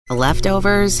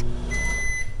leftovers,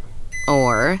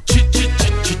 or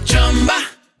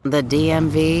the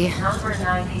DMV, Number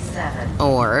 97.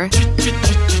 or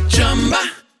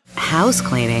house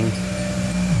cleaning,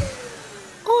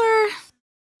 or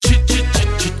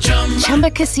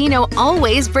Chumba Casino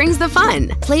always brings the fun.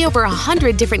 Play over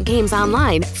 100 different games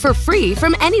online for free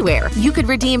from anywhere. You could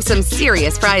redeem some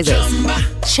serious prizes.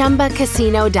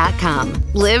 ChumbaCasino.com.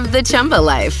 Live the Chumba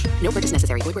life. No purchase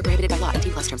necessary. Void where prohibited by law.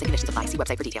 18+ terms and conditions apply. See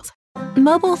website for details.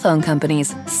 Mobile phone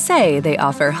companies say they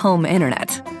offer home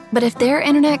internet. But if their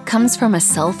internet comes from a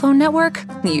cell phone network,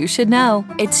 you should know.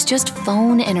 It's just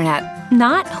phone internet,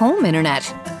 not home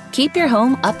internet. Keep your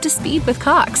home up to speed with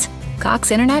Cox.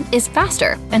 Cox Internet is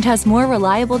faster and has more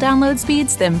reliable download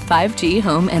speeds than 5G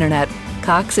home internet.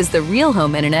 Cox is the real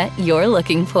home internet you're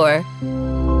looking for.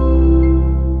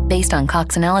 Based on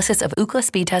Cox analysis of Ookla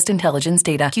speed test intelligence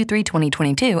data Q3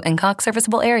 2022 and Cox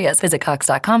serviceable areas, visit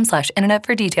cox.com/internet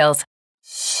for details.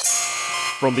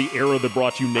 From the era that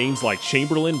brought you names like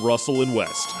Chamberlain, Russell, and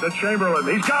West. To Chamberlain,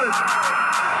 he's got it.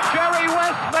 Jerry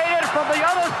West made it from the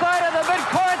other side of the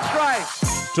midcourt stripe.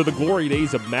 To the glory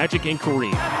days of Magic and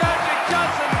Kareem. Magic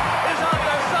Johnson is out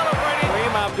there celebrating.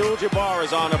 Kareem Abdul-Jabbar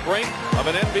is on the brink of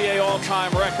an NBA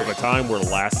all-time record. From a time where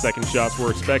last-second shots were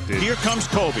expected. Here comes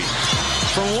Kobe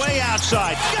from way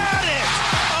outside. Got it!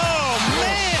 Oh,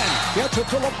 man! Gets it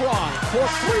to LeBron for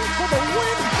three for the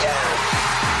win. Yes!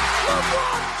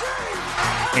 LeBron James!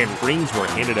 And rings were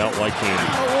handed out like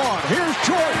candy. Here's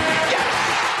Jordan. Yes!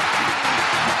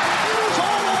 It is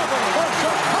all over. The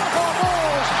Chicago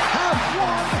Bulls have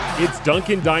won. It's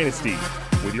Duncan Dynasty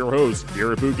with your host,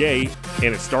 Garrett Bouguet,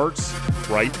 and it starts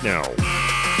right now.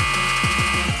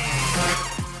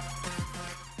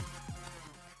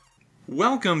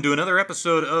 Welcome to another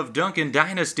episode of Duncan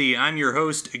Dynasty. I'm your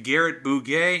host, Garrett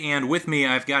Bouguet, and with me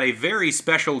I've got a very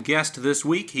special guest this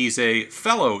week. He's a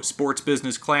fellow Sports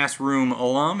Business Classroom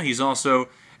alum. He's also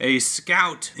a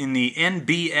scout in the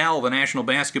NBL, the National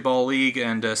Basketball League,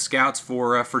 and scouts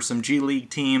for some G League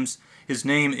teams. His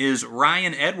name is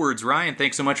Ryan Edwards. Ryan,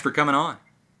 thanks so much for coming on.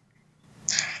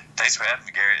 Thanks for having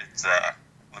me, Garrett.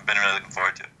 I've been really looking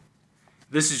forward to it.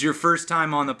 This is your first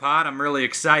time on the pod. I'm really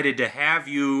excited to have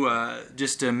you.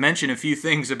 Just to mention a few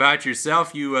things about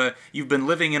yourself, you've been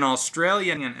living in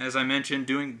Australia, and as I mentioned,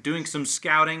 doing some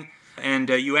scouting, and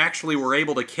you actually were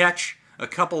able to catch a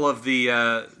couple of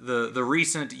the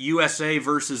recent USA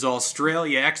versus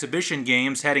Australia exhibition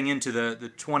games heading into the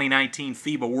 2019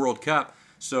 FIBA World Cup.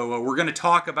 So we're going to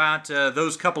talk about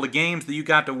those couple of games that you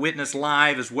got to witness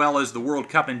live, as well as the World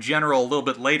Cup in general, a little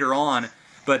bit later on.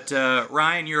 But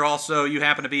Ryan, you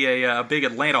happen to be a big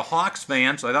Atlanta Hawks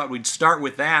fan, so I thought we'd start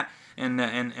with that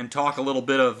and talk a little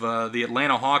bit of the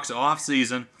Atlanta Hawks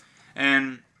offseason.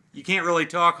 And you can't really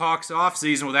talk Hawks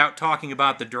offseason without talking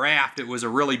about the draft. It was a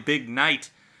really big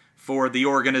night for the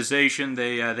organization.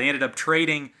 They ended up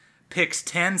trading picks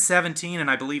 10, 17, and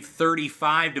I believe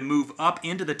 35 to move up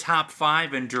into the top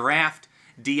 5 and draft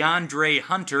DeAndre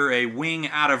Hunter, a wing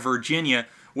out of Virginia.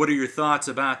 What are your thoughts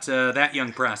about that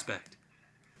young prospect?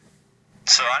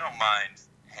 So I don't mind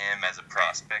him as a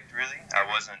prospect, really. I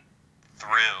wasn't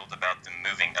thrilled about them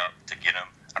moving up to get him.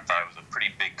 I thought it was a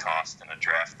pretty big cost in a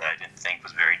draft that I didn't think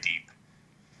was very deep,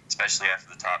 especially after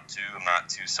the top 2. I'm not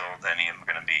too sold that any of them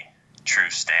are going to be true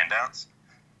standouts.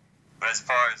 But as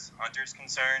far as Hunter's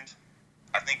concerned,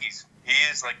 I think he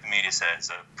is, like the media says,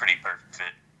 a pretty perfect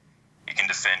fit. He can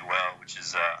defend well, which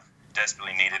is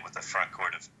desperately needed with the front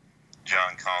court of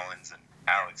John Collins and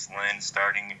Alex Len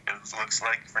starting, it looks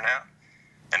like, for now.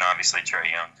 And obviously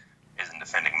Trae Young isn't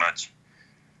defending much.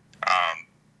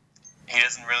 He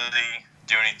doesn't really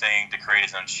do anything to create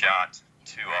his own shot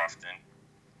too often.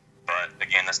 But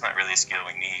again, that's not really a skill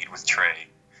we need with Trae.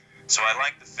 So I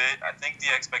like the fit. I think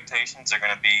the expectations are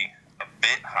going to be a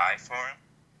bit high for him.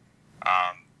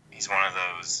 He's one of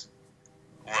those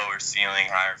lower ceiling,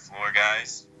 higher floor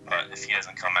guys. But if he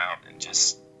doesn't come out and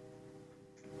just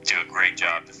do a great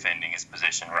job defending his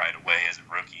position right away as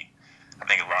a rookie, I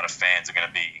think a lot of fans are going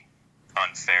to be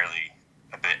unfairly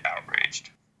a bit outraged.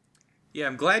 Yeah,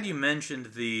 I'm glad you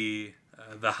mentioned the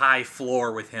high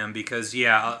floor with him because,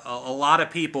 a lot of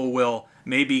people will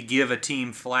maybe give a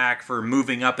team flack for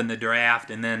moving up in the draft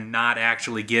and then not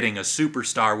actually getting a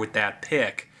superstar with that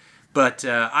pick. But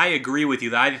I agree with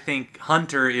you. I think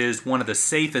Hunter is one of the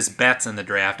safest bets in the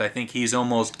draft. I think he's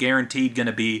almost guaranteed going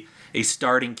to be a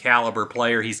starting caliber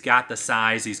player. He's got the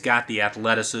size. He's got the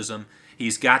athleticism.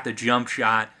 He's got the jump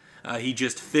shot. He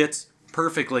just fits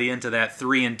perfectly into that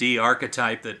 3-and-D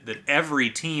archetype that every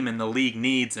team in the league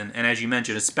needs. And as you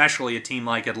mentioned, especially a team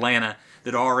like Atlanta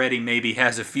that already maybe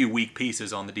has a few weak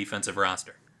pieces on the defensive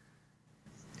roster.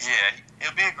 Yeah,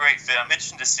 he'll be a great fit. I'm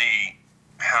interested to see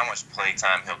how much play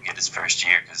time he'll get his first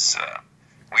year because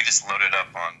we just loaded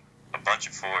up on a bunch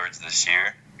of forwards this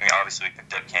year. I mean, obviously, we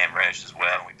picked up Cam Reddish as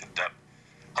well. We picked up,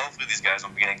 hopefully these guys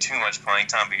won't be getting too much playing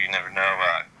time, but you never know.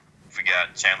 If we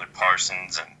got Chandler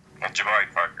Parsons and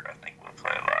Jabari Parker, I think will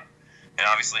play a lot. And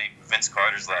obviously, Vince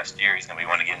Carter's last year, he's going to be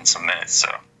wanting to get in some minutes. So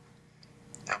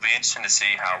it'll be interesting to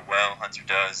see how well Hunter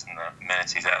does in the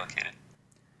minutes he's allocated.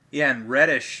 Yeah, and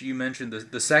Reddish, you mentioned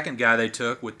the second guy they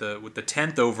took with the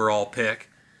 10th overall pick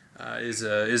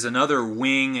is another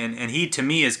wing, and he to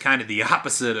me is kind of the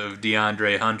opposite of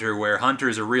DeAndre Hunter, where Hunter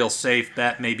is a real safe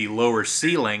bet, maybe lower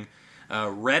ceiling.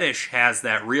 Reddish has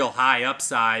that real high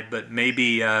upside, but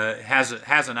maybe has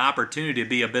an opportunity to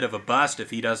be a bit of a bust if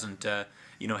he doesn't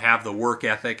have the work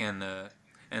ethic and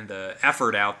the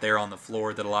effort out there on the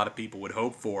floor that a lot of people would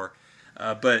hope for.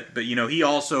 But he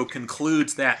also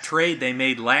concludes that trade they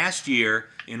made last year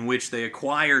in which they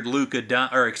acquired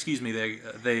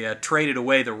they traded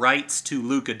away the rights to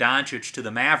Luka Doncic to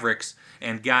the Mavericks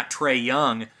and got Trae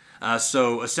Young.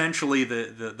 So essentially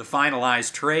the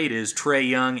finalized trade is Trae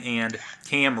Young and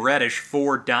Cam Reddish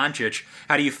for Doncic.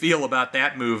 How do you feel about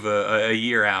that move a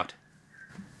year out?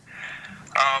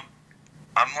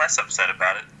 I'm less upset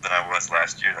about it than I was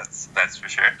last year, that's for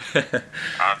sure.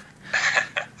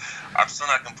 I'm still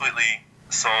not completely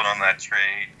sold on that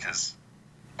trade because,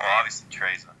 obviously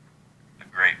Trae's a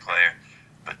great player,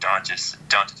 but Doncic is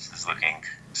looking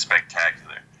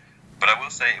spectacular. But I will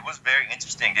say it was very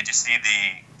interesting. Did you see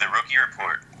the rookie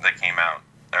report that came out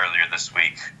earlier this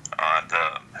week on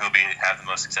who'll have the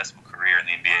most successful career in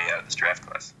the NBA out of this draft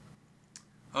class?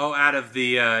 Oh, out of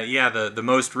the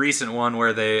most recent one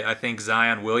where I think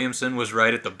Zion Williamson was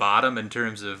right at the bottom in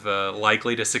terms of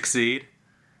likely to succeed.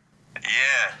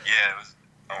 Yeah, it was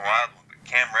a wild one. But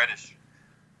Cam Reddish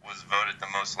was voted the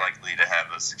most likely to have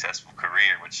a successful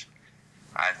career, which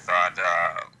I thought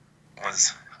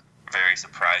was very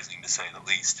surprising to say the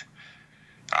least.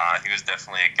 He was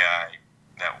definitely a guy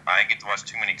that I didn't get to watch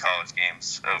too many college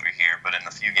games over here, but in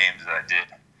the few games that I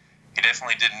did, he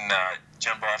definitely didn't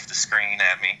jump off the screen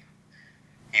at me.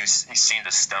 He seemed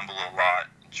to stumble a lot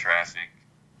in traffic.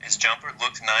 His jumper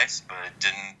looked nice, but it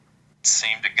didn't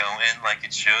seem to go in like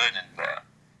it should, and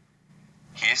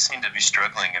he seemed to be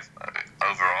struggling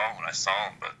overall when I saw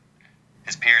him, but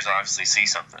his peers obviously see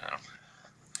something in him.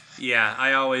 Yeah,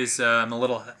 I always am a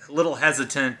little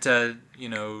hesitant,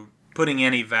 putting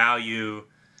any value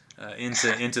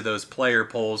into those player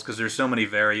polls because there's so many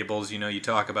variables. You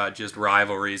talk about just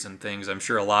rivalries and things. I'm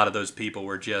sure a lot of those people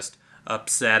were just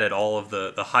upset at all of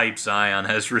the hype Zion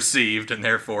has received, and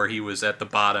therefore he was at the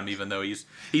bottom, even though he's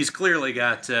clearly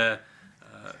got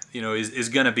is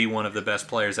going to be one of the best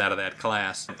players out of that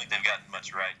class. I don't think they've gotten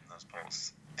much right in those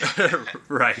polls.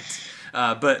 Right.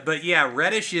 But yeah,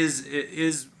 Reddish is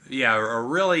a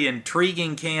really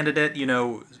intriguing candidate.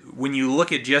 When you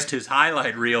look at just his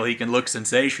highlight reel, he can look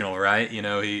sensational, right?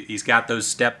 He's got those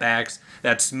step backs,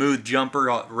 that smooth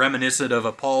jumper, reminiscent of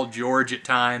a Paul George at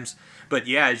times. But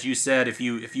yeah, as you said, if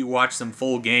you watch some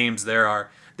full games, there are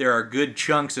good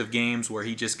chunks of games where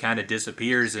he just kind of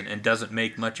disappears and doesn't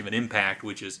make much of an impact,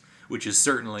 which is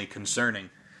certainly concerning.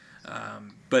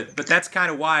 But that's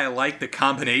kind of why I like the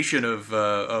combination of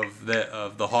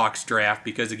the Hawks draft,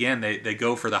 because again they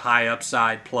go for the high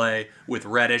upside play with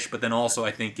Reddish, but then also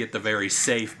I think get the very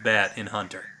safe bet in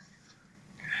Hunter.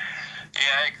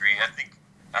 Yeah, I agree.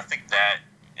 I think that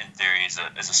in theory is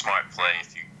a smart play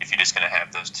if you're just going to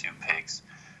have those two picks.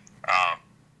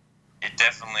 It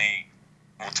definitely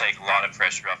will take a lot of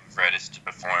pressure off of Reddish to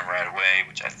perform right away,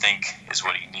 which I think is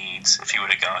what he needs. If he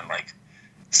would have gone like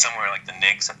somewhere like the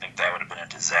Knicks, I think that would have been a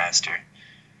disaster.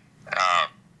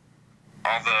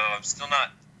 Although I'm still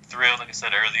not thrilled, like I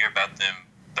said earlier, about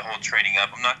the whole trading up.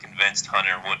 I'm not convinced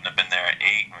Hunter wouldn't have been there at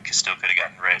 8 and still could have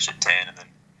gotten Reddish at 10 and then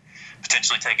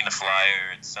potentially taking a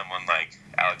flyer at someone like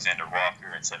Alexander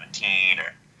Walker at 17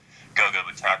 or Gogo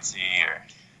Batazzi or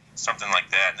something like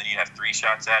that. And then you'd have 3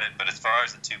 shots at it. But as far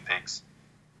as the 2 picks,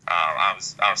 I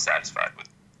was satisfied with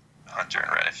Hunter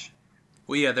and Reddish.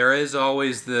 Well, yeah, there is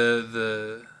always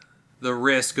the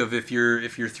risk of if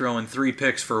you're throwing 3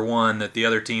 picks for one, that the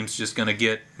other team's just going to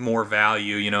get more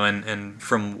value, and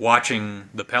from watching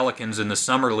the Pelicans in the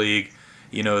summer league,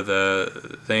 they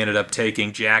ended up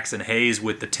taking Jackson Hayes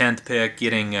with the 10th pick,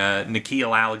 getting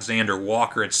Nickeil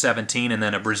Alexander-Walker at 17, and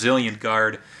then a Brazilian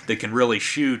guard that can really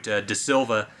shoot, De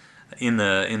Silva, in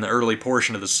the early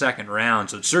portion of the second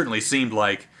round. So it certainly seemed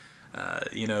like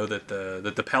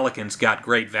that the Pelicans got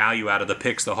great value out of the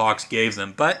picks the Hawks gave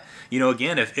them. But,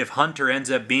 again, if Hunter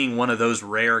ends up being one of those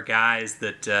rare guys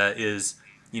that is,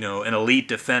 an elite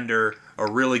defender,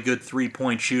 a really good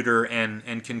three-point shooter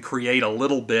and can create a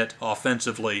little bit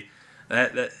offensively,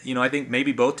 I think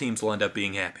maybe both teams will end up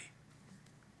being happy.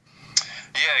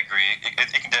 Yeah, I agree.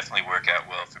 It can definitely work out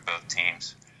well for both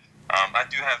teams. I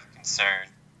do have a concern.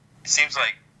 It seems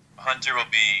like Hunter will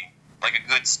be like a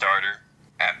good starter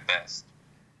at best.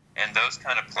 And those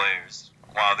kind of players,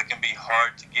 while they can be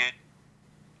hard to get,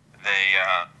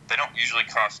 they don't usually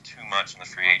cost too much in the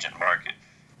free agent market.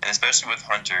 And especially with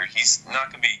Hunter, he's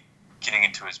not going to be getting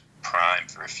into his prime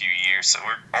for a few years, so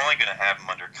we're only going to have him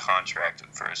under contract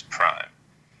for his prime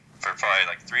for probably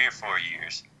like 3 or 4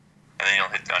 years, and then he'll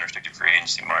hit the unrestricted free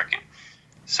agency market.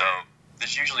 So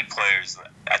there's usually players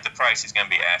that, at the price he's going to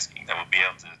be asking, that will be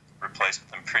able to replace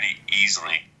with him pretty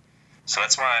easily. So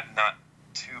that's why I'm not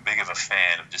too big of a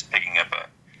fan of just picking up a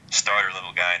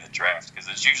starter-level guy in the draft, because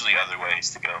there's usually other ways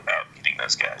to go about getting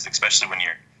those guys, especially when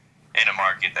you're in a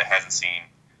market that hasn't seen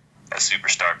a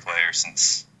superstar player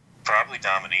since probably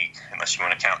Dominique, unless you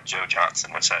want to count Joe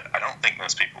Johnson, which I don't think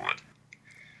most people would.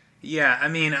 Yeah, I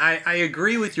mean, I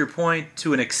agree with your point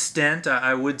to an extent.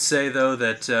 I would say, though,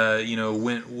 that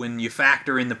when you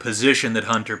factor in the position that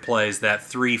Hunter plays, that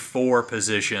 3-4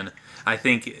 position, I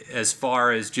think as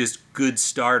far as just good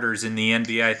starters in the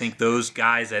NBA, I think those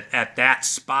guys at that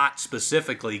spot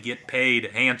specifically get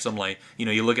paid handsomely.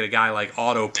 You look at a guy like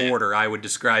Otto Porter, I would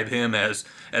describe him as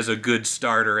a good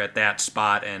starter at that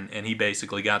spot, and he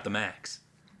basically got the max.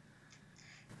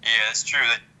 Yeah, it's true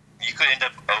that you could end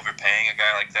up overpaying a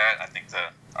guy like that. I think the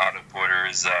Otto Porter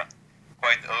is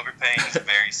quite the overpaying. It's a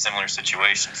very similar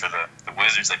situation for the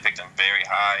Wizards. They picked him very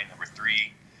high, number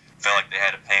 3. Felt like they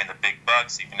had to pay him the big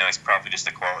bucks, even though he's probably just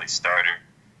a quality starter.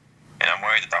 And I'm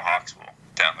worried that the Hawks will,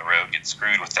 down the road, get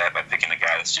screwed with that by picking a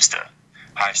guy that's just a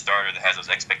high starter that has those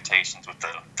expectations with the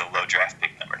low draft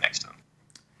pick number next to him.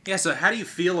 Yeah, so how do you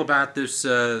feel about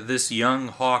this young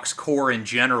Hawks core in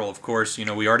general? Of course,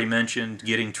 we already mentioned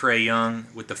getting Trae Young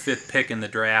with the 5th pick in the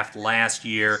draft last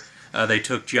year. They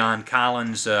took John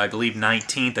Collins, I believe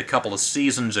 19th, a couple of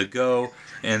seasons ago.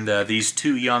 And these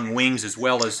 2 young wings, as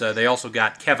well as they also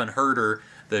got Kevin Huerter,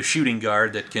 the shooting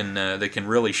guard that can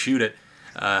really shoot it.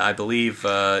 I believe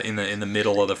in the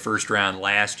middle of the first round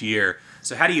last year.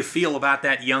 So how do you feel about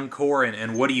that young core,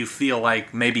 and what do you feel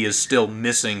like maybe is still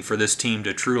missing for this team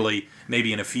to truly,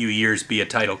 maybe in a few years, be a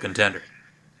title contender?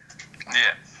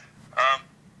 Yeah,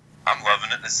 I'm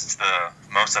loving it. This is the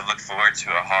most I've looked forward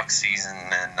to a Hawks season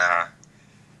in a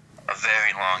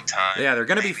very long time. Yeah, they're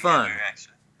going to be fun.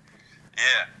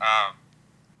 Yeah,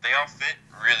 they all fit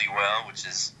really well, which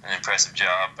is an impressive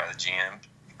job by the GM,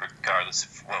 regardless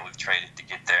of what we've traded to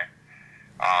get there.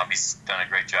 He's done a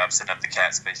great job setting up the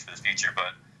cap space for the future,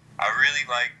 but I really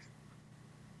like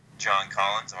John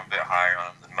Collins. I'm a bit higher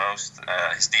on him than most.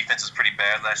 His defense was pretty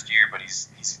bad last year, but he's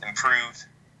improved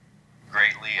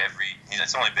greatly.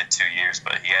 It's only been 2 years,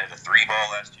 but he added a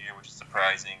 3-ball last year, which is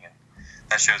surprising, and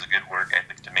that shows a good work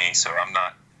ethic to me, so I'm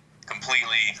not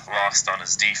completely lost on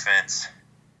his defense.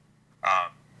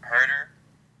 Huerter,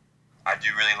 I do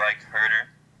really like Huerter,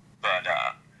 but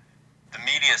the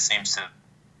media seems to,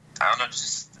 I don't know,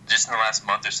 just in the last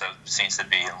month or so, seems to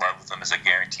be in love with him as a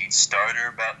guaranteed starter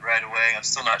about right away. I'm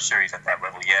still not sure he's at that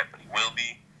level yet, but he will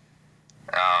be.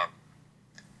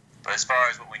 But as far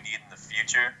as what we need in the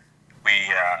future, we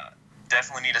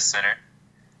definitely need a center.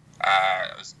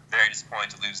 I was very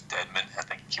disappointed to lose Dedmon. I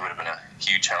think he would have been a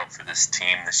huge help for this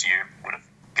team this year. Would have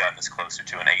gotten us closer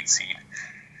to an 8 seed.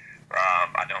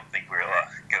 I don't think we'll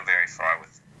go very far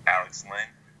with Alex Len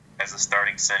as a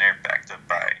starting center, backed up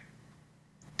by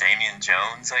Damian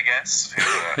Jones, I guess, who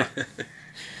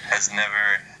has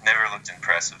never looked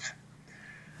impressive.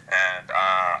 And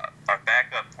our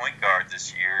backup point guard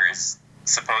this year is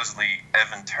supposedly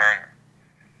Evan Turner.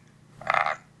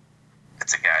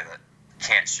 It's a guy that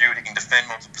can't shoot. He can defend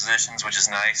multiple positions, which is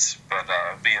nice, but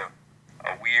it'd be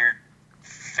a weird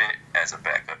fit as a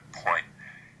backup point.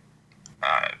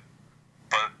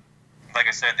 But like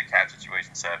I said, the cap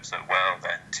situation set up so well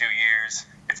that in 2 years,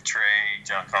 if Trae,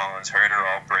 John Collins, Huerter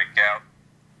all break out,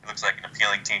 it looks like an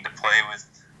appealing team to play with,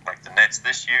 like the Nets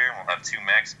this year. We'll have 2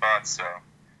 max spots, so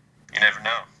you never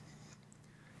know.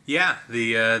 Yeah,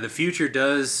 the future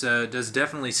does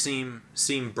definitely seem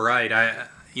bright.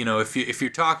 If you're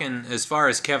talking as far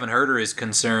as Kevin Huerter is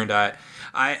concerned,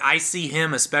 I see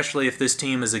him, especially if this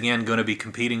team is again going to be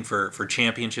competing for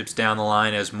championships down the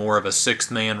line, as more of a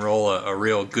 6th-man role, a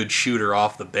real good shooter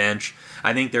off the bench.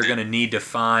 I think they're going to need to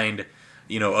find,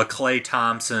 a Klay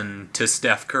Thompson to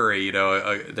Steph Curry.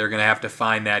 They're going to have to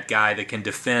find that guy that can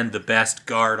defend the best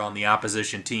guard on the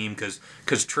opposition team, because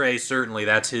Trae, certainly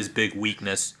that's his big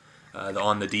weakness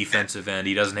on the defensive end.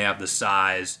 He doesn't have the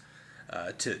size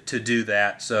to do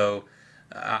that. So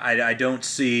I don't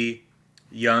see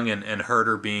Young and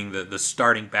Herter being the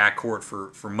starting backcourt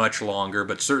for much longer,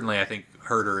 but certainly I think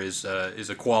Herter is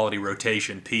a quality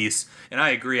rotation piece. And I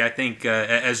agree. I think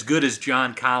as good as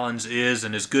John Collins is,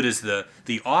 and as good as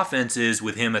the offense is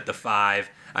with him at the 5,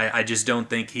 I just don't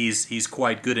think he's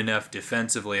quite good enough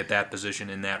defensively at that position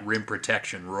in that rim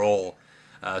protection role.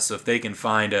 So if they can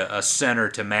find a center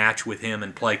to match with him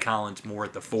and play Collins more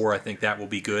at the 4, I think that will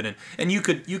be good. And you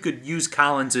could use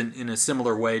Collins in a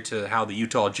similar way to how the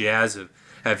Utah Jazz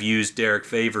have used Derek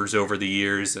Favors over the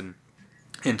years,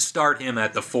 and start him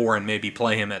at the 4 and maybe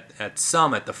play him at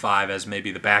the 5 as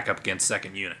maybe the backup against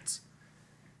second units.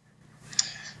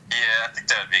 Yeah, I think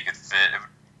that would be a good fit.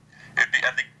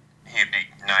 I think he'd be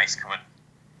nice coming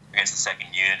against the second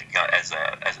unit as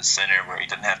a center, where he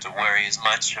doesn't have to worry as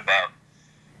much about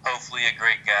hopefully a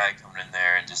great guy coming in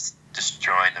there and just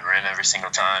destroying the rim every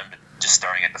single time, but just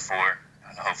starting at the 4.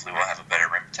 And hopefully we'll have a better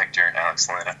rim protector in Alex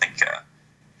Len. I think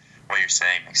what you're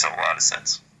saying makes a lot of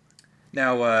sense.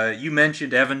 Now, you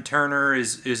mentioned Evan Turner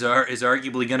is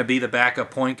arguably going to be the backup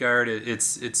point guard.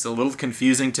 It's a little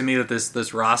confusing to me that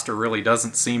this roster really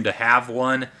doesn't seem to have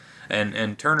one,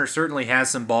 and Turner certainly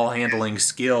has some ball handling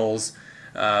skills,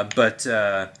 but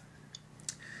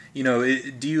do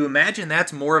you imagine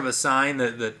that's more of a sign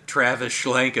that Travis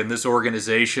Schlenk and this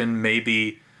organization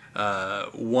maybe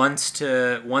wants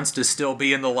to still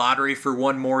be in the lottery for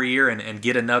one more year and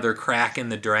get another crack in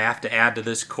the draft to add to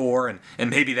this core, and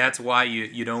maybe that's why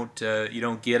you don't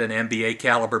get an NBA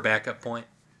caliber backup point?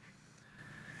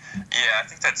 Yeah, I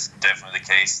think that's definitely the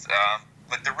case.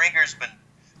 Like the Ringer's been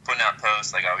putting out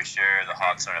posts like, "Are we sure the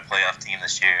Hawks aren't a playoff team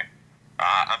this year?"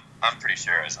 I'm pretty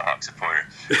sure as a Hawks supporter,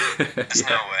 there's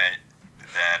no way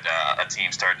that a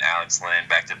team starting Alex Len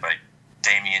backed up by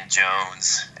Damian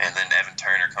Jones and then Evan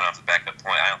Turner coming off the backup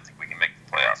point, I don't think we can make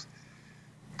the playoffs.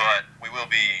 But we will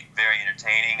be very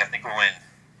entertaining. I think we'll win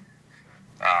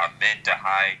mid to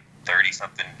high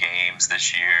 30-something games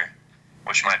this year,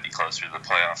 which might be closer to the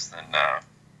playoffs than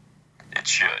it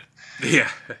should.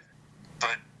 Yeah.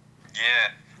 But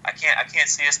yeah, I can't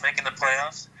see us making the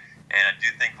playoffs, and I do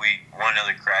think we want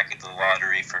another crack at the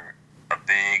lottery for a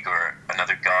big or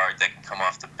another guard that can come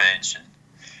off the bench and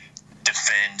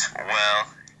defend well.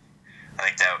 I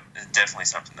think that is definitely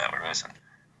something that we're missing.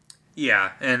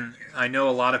 Yeah, and I know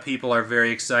a lot of people are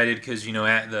very excited because,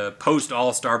 at the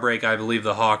post-All-Star break, I believe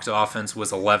the Hawks' offense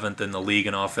was 11th in the league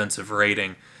in offensive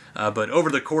rating. But over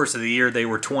the course of the year, they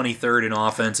were 23rd in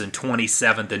offense and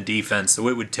 27th in defense, so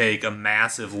it would take a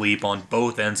massive leap on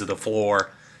both ends of the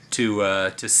floor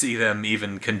to see them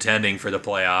even contending for the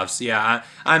playoffs. Yeah,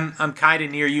 I'm kind of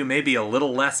near you, maybe a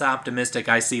little less optimistic.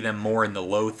 I see them more in the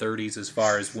low 30s as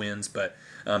far as wins, but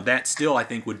that still, I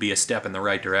think, would be a step in the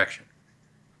right direction.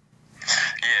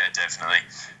 Yeah, definitely.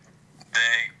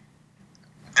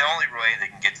 The only way they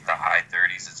can get to the high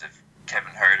 30s is if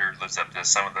Kevin Herter lives up to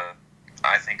some of the,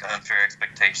 I think, unfair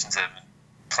expectations that have been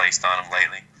placed on him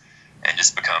lately and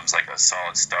just becomes like a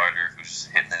solid starter who's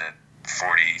hitting it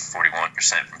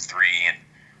 40-41% from 3 and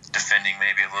defending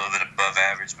maybe a little bit above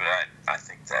average, but I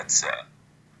think that's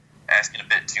asking a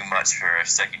bit too much for a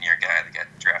second-year guy that got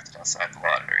drafted outside the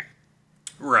lottery.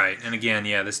 Right, and again,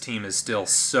 this team is still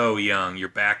so young. Your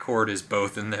backcourt is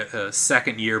both in the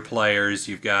second-year players.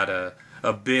 You've got a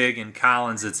big in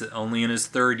Collins that's only in his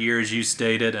third year, as you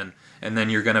stated, and then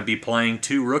you're going to be playing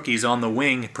 2 rookies on the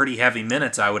wing, pretty heavy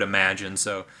minutes, I would imagine.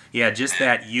 So, just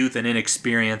that youth and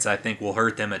inexperience, I think, will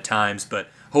hurt them at times, but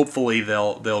hopefully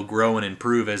they'll grow and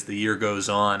improve as the year goes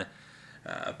on.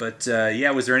 Was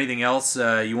there anything else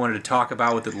you wanted to talk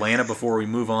about with Atlanta before we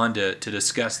move on to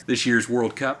discuss this year's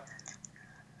World Cup?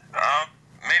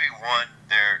 Maybe one.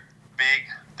 Their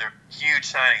huge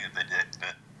signing that they did,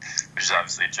 which is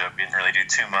obviously a joke. We didn't really do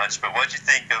too much, but what'd you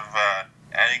think of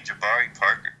adding Jabari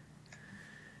Parker?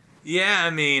 Yeah, I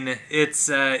mean, it's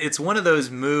one of those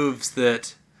moves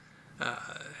that,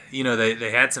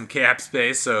 they had some cap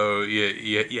space, so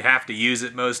you have to use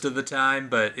it most of the time,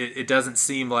 but it doesn't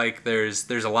seem like there's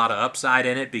a lot of upside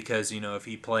in it because, if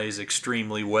he plays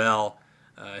extremely well,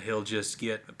 he'll just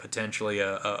get potentially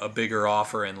a bigger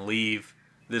offer and leave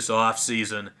this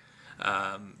offseason.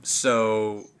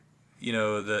 The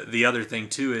other thing,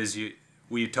 too, is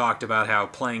we talked about how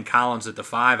playing Collins at the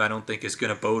 5 I don't think is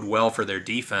going to bode well for their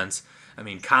defense. I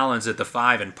mean, Collins at the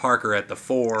 5 and Parker at the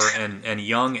 4 and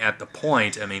Young at the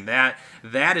point, I mean, that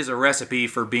is a recipe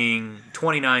for being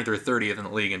 29th or 30th in the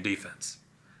league in defense.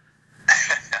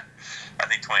 I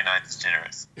think 29th is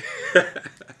generous.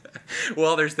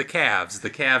 Well, there's the Cavs to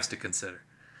consider.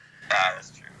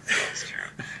 That's true.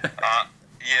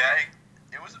 Yeah,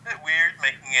 it was a bit weird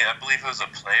making it, I believe it was a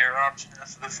player option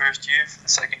after the first year for the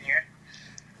second year.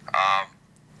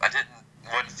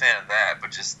 Wasn't a fan of that,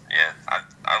 but just, I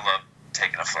love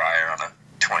taking a flyer on a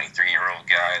 23-year-old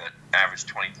guy that averaged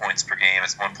 20 points per game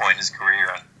at one point in his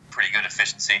career on pretty good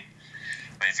efficiency. I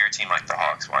mean, if you're a team like the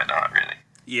Hawks, why not, really?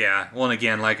 Yeah, well, and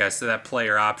again, like I said, that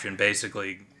player option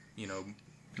basically,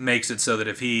 makes it so that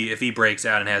if he breaks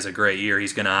out and has a great year,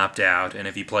 he's going to opt out, and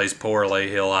if he plays poorly,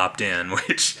 he'll opt in,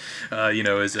 which,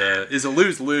 is a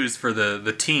lose-lose for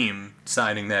the team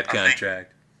signing that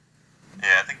contract.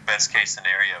 I think best case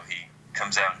scenario, he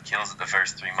comes out and kills it the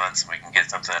first 3 months, and we can get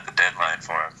something at the deadline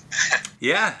for him.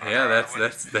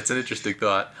 That's an interesting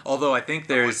thought. Although I think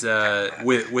there's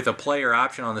with a player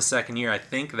option on the second year, I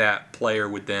think that player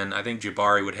would then, I think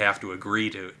Jabari would have to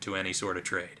agree to any sort of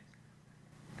trade.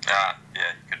 You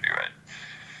could be right.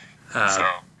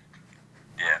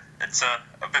 It's a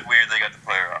bit weird they got the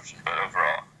player option, but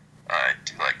overall, I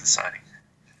do like the signing.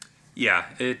 Yeah,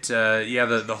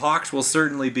 the Hawks will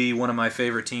certainly be one of my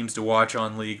favorite teams to watch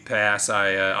on League Pass.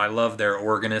 I love their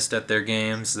organist at their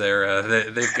games.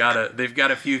 They've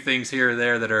got a few things here or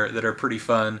there that are pretty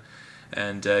fun.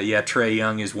 And Trae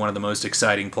Young is one of the most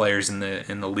exciting players in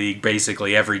the league.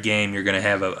 Basically, every game you're going to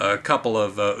have a couple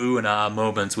of ooh and ah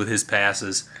moments with his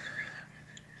passes.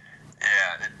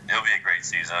 Yeah, it'll be a great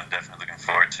season. I'm definitely looking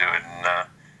forward to it. And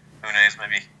who knows,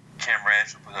 maybe Cam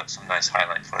Reddish will put up some nice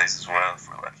highlight plays as well if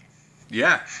we're lucky.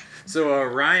 Yeah. So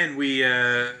Ryan,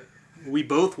 we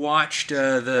both watched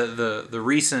the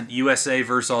recent USA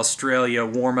versus Australia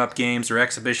warm-up games or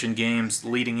exhibition games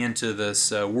leading into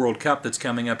this World Cup that's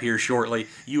coming up here shortly.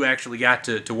 You actually got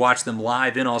to watch them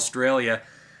live in Australia.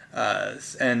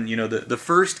 And the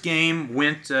first game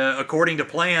went according to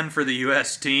plan for the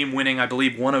U.S. team, winning, I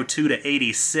believe,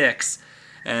 102-86.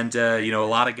 And a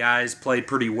lot of guys played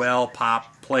pretty well.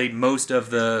 Pop played most of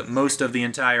the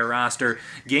entire roster.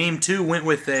 Game 2 went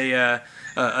with a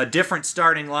different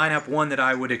starting lineup, one that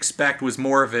I would expect was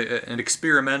more of an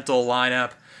experimental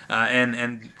lineup.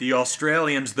 And the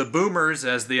Australians, the Boomers,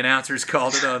 as the announcers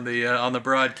called it on the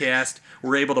broadcast,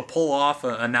 were able to pull off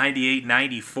a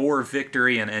 98-94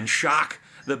 victory and shock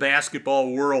the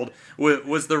basketball world.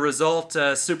 Was the result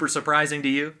super surprising to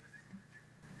you?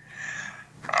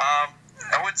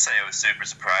 I wouldn't say it was super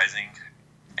surprising,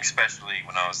 especially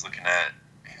when I was looking at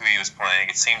who he was playing.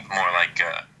 It seemed more like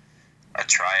a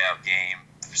tryout game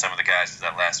for some of the guys for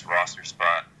that last roster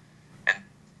spot. And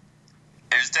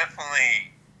it was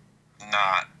definitely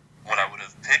not what I would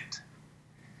have picked,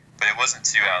 but it wasn't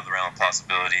too out of the realm of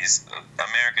possibilities.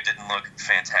 America didn't look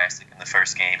fantastic in the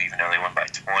first game, even though they won by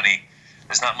 20.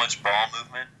 There's not much ball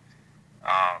movement.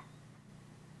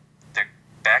 Their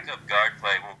backup guard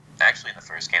play, well, actually in the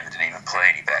first game they didn't even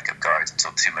play any backup guards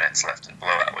until 2 minutes left in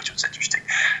blowout, which was interesting.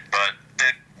 But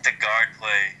the guard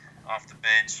play off the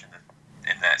bench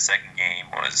in that second game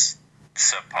was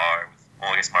subpar.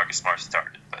 Well, I guess Marcus Smart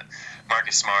started, but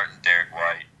Marcus Smart and Derek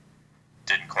White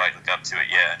didn't quite look up to it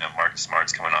yet. I know Marcus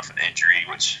Smart's coming off an injury,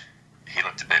 which he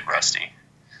looked a bit rusty.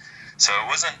 So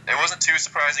it wasn't too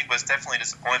surprising, but it's definitely a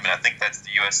disappointment. I think that's the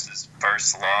U.S.'s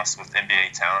first loss with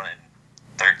NBA talent in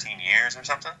 13 years or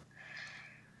something.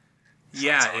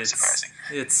 Yeah,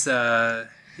 it's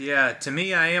to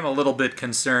me, I am a little bit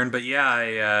concerned, but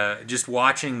just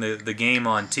watching the game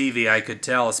on TV, I could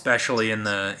tell, especially in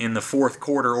the fourth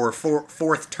quarter or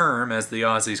fourth term, as the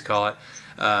Aussies call it,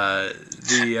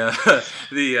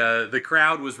 the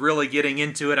crowd was really getting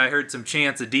into it. I heard some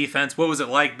chants of defense. What was it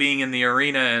like being in the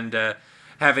arena and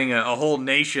having a whole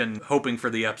nation hoping for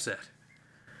the upset?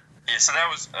 Yeah, so that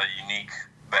was a unique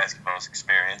basketball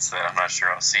experience that I'm not sure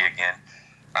I'll see again.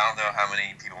 I don't know how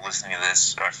many people listening to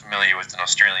this are familiar with an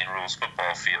Australian rules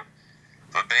football field,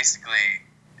 but basically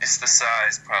it's the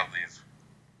size probably of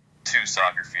 2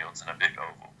 soccer fields in a big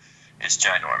oval. It's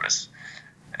ginormous,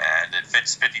 and it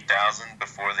fits 50,000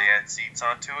 before they add seats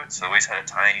onto it, so we always had a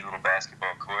tiny little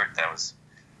basketball court that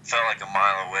felt like a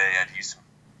mile away. I'd use some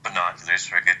binoculars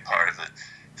for a good part of it,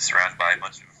 surrounded by a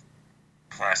bunch of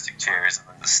plastic chairs, and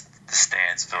then the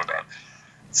stands filled up.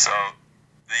 So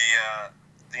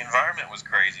the environment was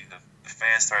crazy. The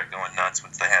fans started going nuts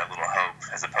once they had a little hope,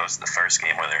 as opposed to the first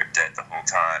game where they were dead the whole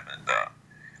time. And the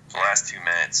last 2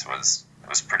 minutes was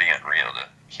pretty unreal to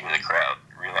hear the crowd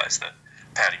realize that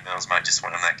Patty Mills might just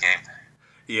win in that game.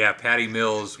 Yeah, Patty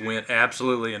Mills went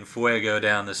absolutely in fuego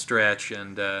down the stretch,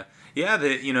 and the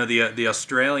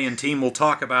Australian team. We'll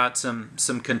talk about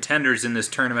some contenders in this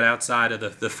tournament outside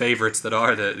of the favorites that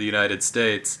are the United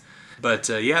States. But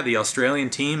the Australian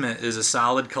team is a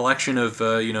solid collection of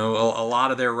a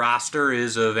lot of their roster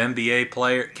is of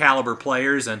NBA caliber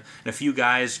players and a few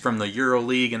guys from the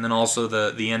EuroLeague and then also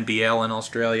the NBL in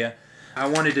Australia. I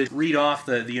wanted to read off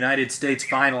the United States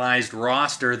finalized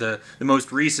roster. The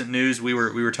most recent news, we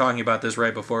were talking about this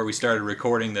right before we started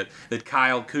recording, that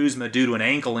Kyle Kuzma, due to an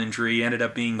ankle injury, ended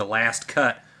up being the last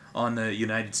cut on the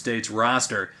United States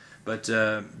roster. But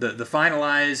the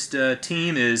finalized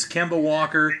team is Kemba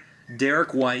Walker,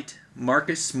 Derek White,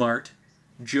 Marcus Smart,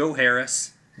 Joe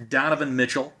Harris, Donovan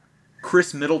Mitchell,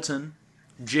 Chris Middleton,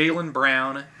 Jaylen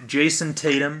Brown, Jason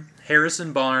Tatum,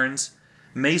 Harrison Barnes,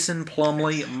 Mason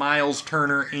Plumlee, Miles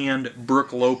Turner, and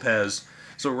Brook Lopez.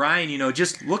 So Ryan,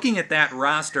 just looking at that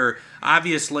roster,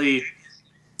 obviously,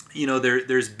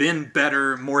 there's been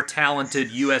better, more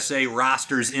talented USA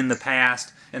rosters in the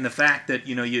past, and the fact that,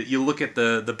 you look at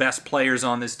the best players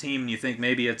on this team and you think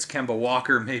maybe it's Kemba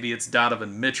Walker, maybe it's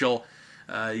Donovan Mitchell,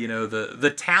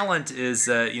 the talent is,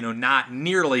 not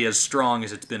nearly as strong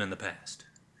as it's been in the past.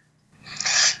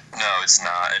 No, it's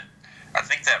not. I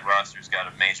think that roster's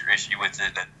got a major issue with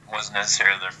it that wasn't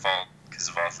necessarily their fault because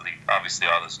of obviously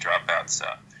all those dropouts.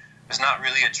 There's not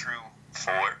really a true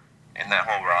four in that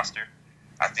whole roster.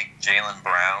 I think Jaylen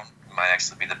Brown might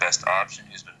actually be the best option,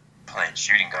 who's been playing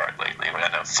shooting guard lately. I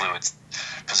know fluid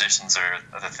positions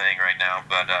are the thing right now,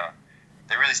 but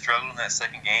they really struggled in that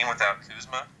second game without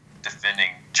Kuzma,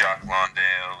 defending Jock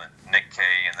Lawndale and Nick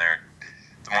Kay and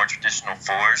the more traditional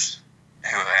fours,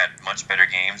 who had much better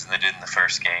games than they did in the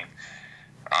first game.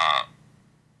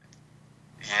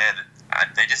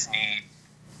 They just need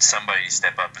somebody to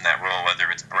step up in that role, whether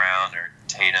it's Brown or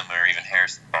Tatum or even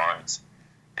Harrison Barnes.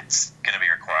 It's going to be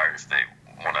required if they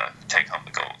want to take home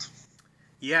the gold.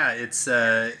 Yeah, it's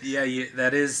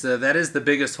that is the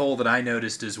biggest hole that I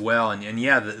noticed as well, and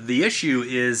the issue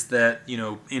is that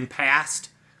in past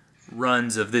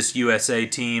runs of this USA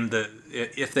team,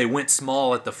 if they went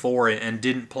small at the four and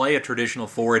didn't play a traditional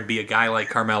four, it'd be a guy like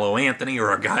Carmelo Anthony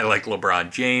or a guy like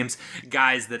LeBron James,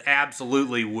 guys that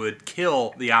absolutely would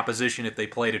kill the opposition if they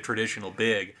played a traditional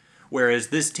big. Whereas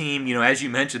this team, as you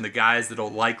mentioned, the guys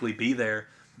that'll likely be there,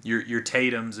 your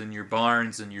Tatums and your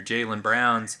Barnes and your Jaylen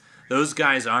Browns, those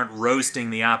guys aren't roasting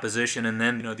the opposition, and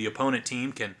then the opponent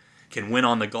team can win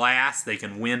on the glass. They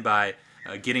can win by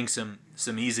getting some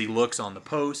easy looks on the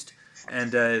post.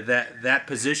 And that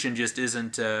position just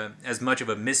isn't as much of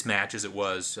a mismatch as it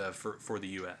was for the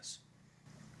U.S.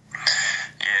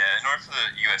 Yeah, in order for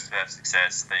the U.S. to have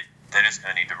success, they're just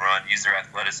going to need to use their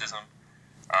athleticism.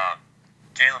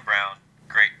 Jaylen Brown,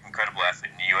 great, incredible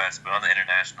athlete in the U.S., but on the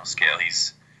international scale,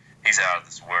 he's out of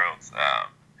this world.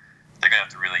 They're going to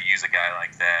have to really use a guy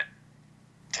like that,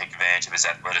 take advantage of his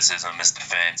athleticism, his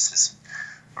defense, his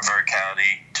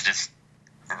verticality to just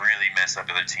really mess up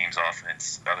other teams'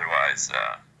 offense. Otherwise,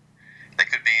 they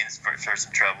could be in for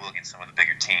some trouble against some of the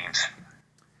bigger teams.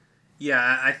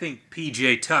 Yeah, I think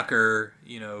P.J. Tucker,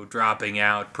 dropping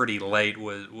out pretty late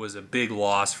was a big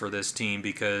loss for this team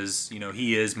because,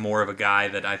 he is more of a guy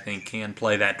that I think can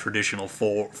play that traditional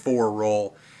four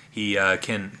role. He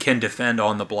can defend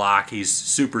on the block. He's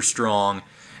super strong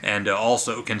and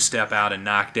also can step out and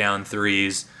knock down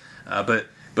threes.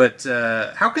 But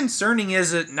how concerning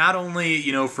is it not only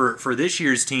for this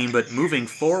year's team, but moving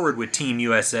forward with Team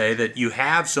USA that you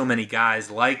have so many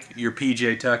guys like your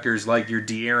P.J. Tuckers, like your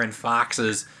De'Aaron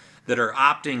Foxes that are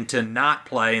opting to not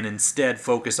play and instead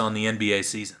focus on the NBA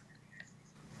season?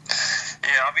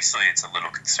 Yeah, obviously it's a little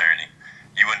concerning.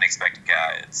 You wouldn't expect a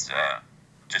guy that's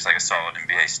just like a solid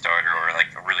NBA starter or like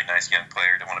a really nice young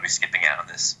player to want to be skipping out on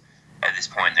this at this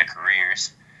point in their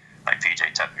careers, like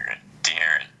P.J. Tucker and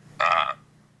De'Aaron.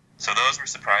 So those were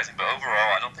surprising, but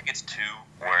overall, I don't think it's too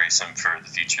worrisome for the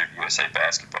future of USA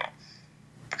basketball.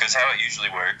 Because how it usually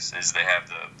works is they have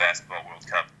the Basketball World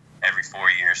Cup every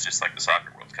 4 years, just like the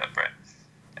Soccer World Cup, right?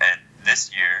 And this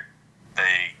year,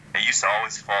 it used to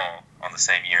always fall on the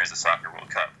same year as the Soccer World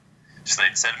Cup. So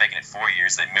instead of making it 4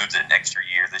 years, they moved it an extra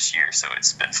year this year, so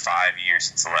it's been 5 years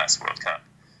since the last World Cup.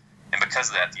 And because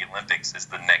of that, the Olympics is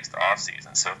the next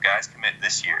off-season. So if guys commit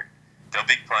this year, they'll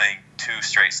be playing 2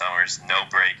 straight summers, no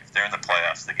break. If they're in the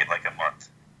playoffs, they get like a month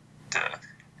to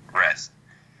rest,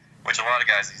 which a lot of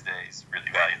guys these days really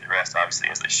value the rest, obviously,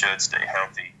 as they should stay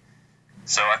healthy.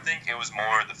 So I think it was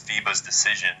more the FIBA's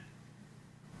decision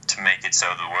to make it so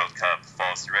the World Cup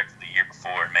falls directly the year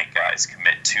before and make guys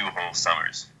commit 2 whole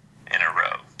summers in a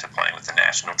row to playing with the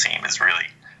national team has really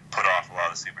put off a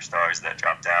lot of the superstars that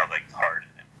dropped out, like Harden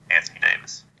and Anthony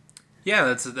Davis.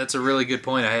 Yeah, that's a really good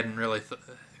point. I hadn't really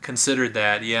considered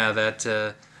that. Yeah,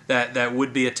 that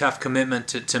would be a tough commitment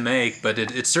to make, but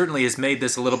it certainly has made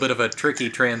this a little bit of a tricky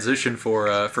transition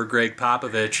for Greg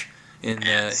Popovich in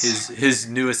his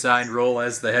new assigned role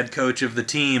as the head coach of the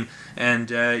team. And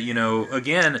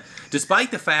again,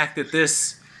 despite the fact that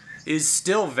this is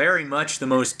still very much the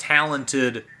most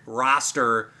talented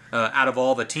roster out of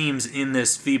all the teams in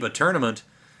this FIBA tournament.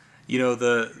 You know,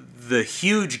 the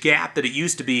huge gap that it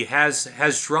used to be has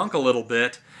shrunk a little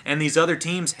bit, and these other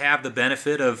teams have the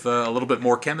benefit of a little bit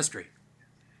more chemistry.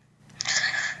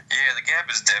 Yeah, the gap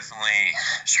has definitely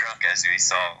shrunk, as we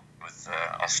saw with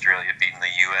Australia beating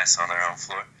the U.S. on their own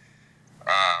floor.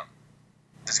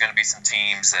 There's going to be some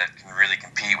teams that can really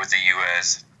compete with the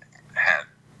U.S.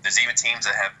 There's even teams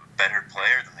that have a better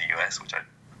player than the U.S., which I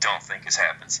don't think has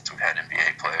happened since we've had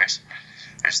NBA players.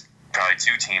 There's probably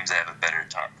two teams that have a better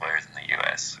top player than the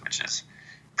U.S., which is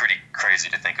pretty crazy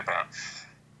to think about.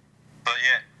 But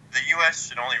yeah, the U.S.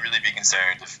 should only really be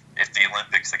concerned if the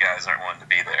Olympics, the guys aren't wanting to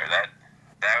be there.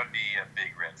 That would be a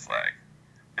big red flag.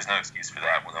 There's no excuse for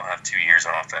that when they'll have 2 years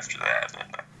off after that,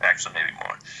 and actually maybe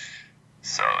more.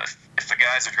 So if the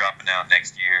guys are dropping out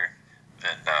next year,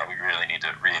 then we really need to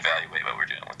reevaluate what we're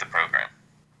doing with the program.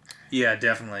 Yeah,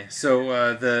 definitely.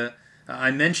 So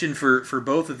I mentioned for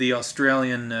both of the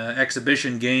Australian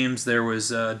exhibition games, there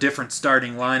was a different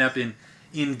starting lineup.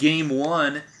 In Game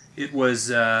 1, it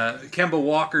was Kemba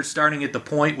Walker starting at the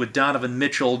point with Donovan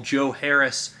Mitchell, Joe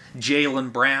Harris,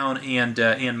 Jaylen Brown,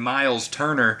 and Miles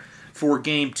Turner. For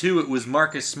Game 2, it was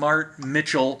Marcus Smart,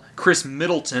 Mitchell, Chris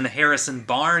Middleton, Harrison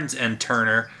Barnes, and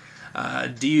Turner.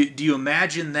 Do you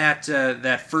imagine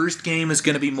that first game is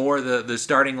going to be more the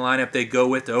starting lineup they go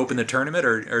with to open the tournament,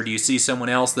 or do you see someone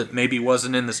else that maybe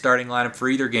wasn't in the starting lineup for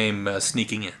either game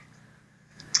sneaking in?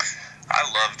 I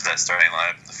loved that starting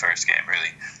lineup in the first game,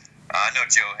 really. I know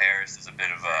Joe Harris is a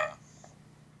bit of a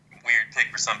weird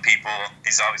pick for some people.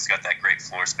 He's always got that great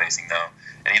floor spacing, though,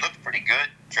 and he looked pretty good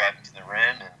driving to the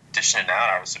rim and dishing it out.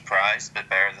 I was surprised, a bit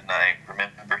better than I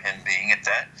remember him being at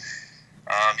that.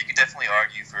 You could definitely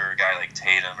argue for a guy like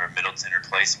Tatum or Middleton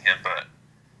replacing him, but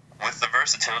with the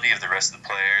versatility of the rest of the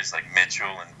players like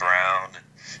Mitchell and Brown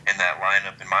in that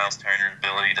lineup and Miles Turner's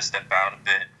ability to step out a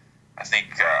bit, I think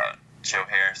Joe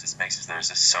Harris just makes there's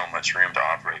just so much room to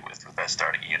operate with that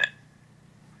starting unit.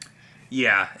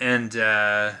 Yeah, and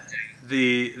the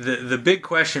big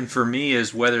question for me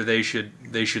is whether they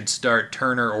should start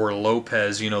Turner or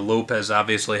Lopez. You know, Lopez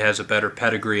obviously has a better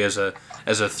pedigree as a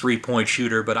 3-point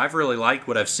shooter, but I've really liked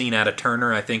what I've seen out of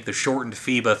Turner. I think the shortened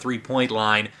FIBA 3-point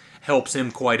line helps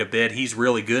him quite a bit. He's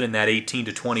really good in that 18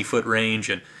 to 20 foot range,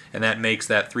 and that makes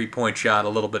that 3-point shot a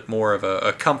little bit more of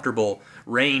a comfortable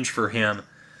range for him.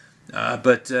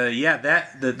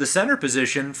 The center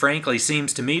position, frankly,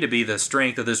 seems to me to be the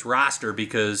strength of this roster,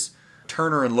 because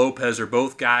Turner and Lopez are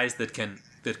both guys that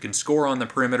can score on the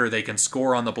perimeter. They can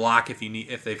score on the block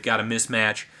if they've got a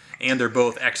mismatch, and they're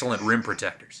both excellent rim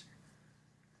protectors.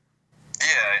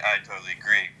 Yeah, I totally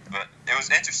agree. But it was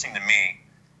interesting to me,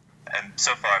 and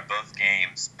so far both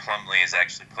games, Plumlee has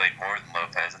actually played more than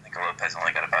Lopez. I think Lopez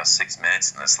only got about 6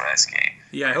 minutes in this last game.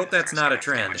 Yeah, I hope that's not a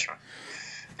trend.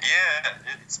 Yeah,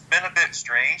 it's been a bit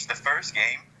strange. The first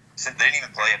game, since they didn't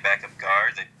even play a backup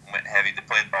guard, they went heavy. They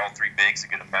played all three bigs a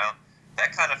good amount.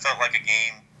 That kind of felt like a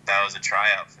game that was a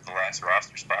tryout for the last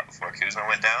roster spot before Kuzma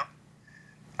went down.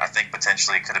 I think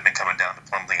potentially it could have been coming down to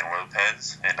Plumlee and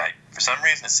Lopez. And for some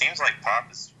reason, it seems like Pop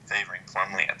is favoring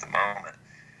Plumlee at the moment.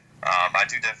 I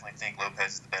do definitely think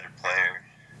Lopez is the better player.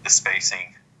 The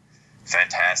spacing,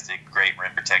 fantastic, great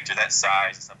rim protector. That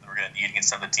size is something we're going to need against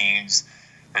some of the teams.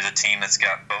 There's a team that's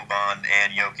got Boban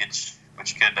and Jokic,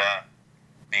 which could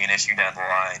be an issue down the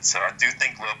line. So I do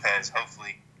think Lopez,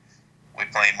 hopefully, we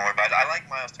play more. But I like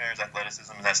Miles Turner's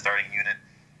athleticism in that starting unit.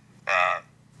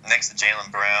 Next to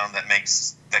Jaylen Brown, that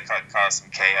could cause some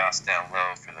chaos down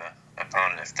low for the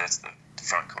opponent if that's the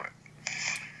front court.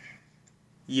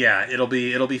 Yeah, it'll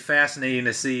be fascinating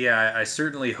to see. I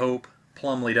certainly hope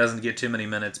Plumlee doesn't get too many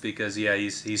minutes, because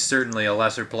he's certainly a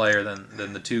lesser player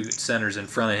than the two centers in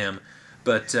front of him.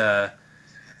 But I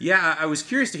was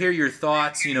curious to hear your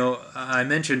thoughts. You know, I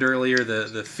mentioned earlier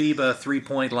the FIBA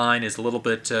 3-point line is a little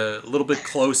bit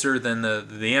closer than the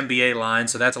NBA line,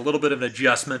 so that's a little bit of an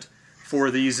adjustment for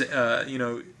these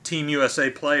Team USA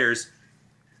players.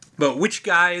 But which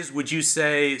guys would you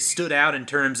say stood out in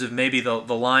terms of maybe the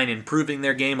line improving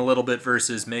their game a little bit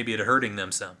versus maybe it hurting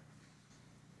them some?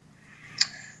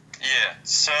 Yeah,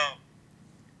 so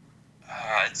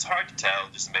it's hard to tell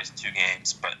just based on 2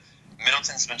 games, but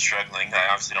Middleton's been struggling. I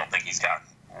obviously don't think he's gotten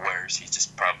worse. He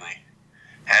just probably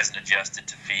hasn't adjusted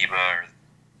to FIBA or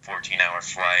 14-hour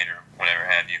flight or whatever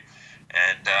have you.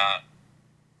 And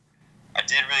I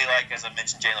did really like, as I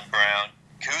mentioned, Jaylen Brown.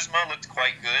 Kuzma looked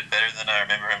quite good, better than I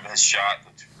remember him. His shot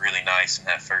looked really nice in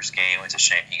that first game. It's a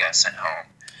shame he got sent home.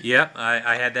 Yep,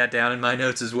 I had that down in my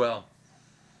notes as well.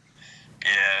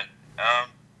 Yeah.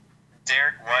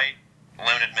 Derek White,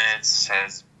 limited minutes,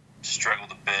 has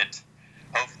struggled a bit.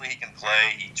 hopefully he can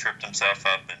play. He tripped himself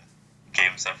up and gave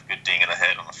himself a good ding in the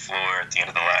head on the floor at the end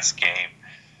of the last game.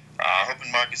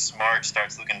 Hoping Marcus Smart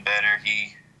starts looking better.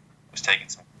 He was taking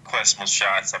some questionable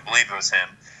shots. I believe it was him.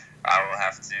 I will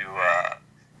have to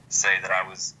say that I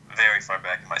was very far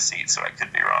back in my seat, so I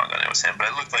could be wrong on it was him. But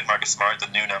it looked like Marcus Smart. The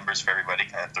new numbers for everybody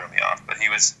kind of threw me off. But he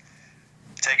was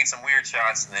taking some weird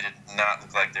shots, and they did not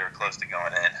look like they were close to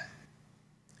going in.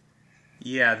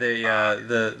 Yeah,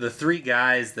 the three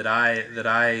guys that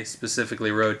I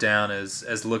specifically wrote down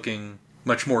as looking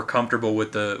much more comfortable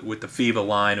with the FIBA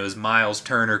line, it was Miles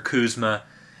Turner, Kuzma,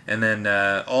 and then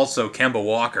also Kemba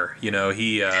Walker. You know,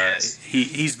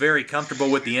 he's very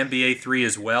comfortable with the NBA three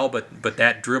as well, but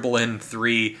that dribble in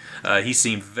three, he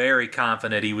seemed very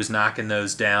confident he was knocking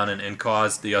those down and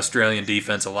caused the Australian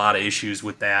defense a lot of issues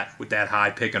with that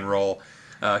high pick and roll.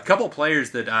 A couple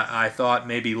players that I thought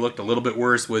maybe looked a little bit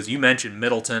worse was, you mentioned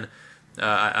Middleton.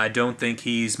 I don't think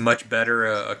he's much better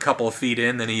a couple of feet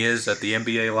in than he is at the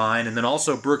NBA line. And then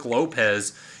also Brook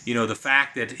Lopez, you know, the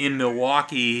fact that in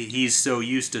Milwaukee he's so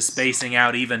used to spacing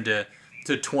out even to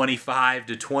 25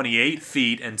 to 28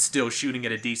 feet and still shooting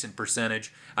at a decent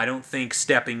percentage. I don't think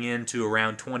stepping into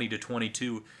around 20 to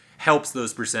 22 helps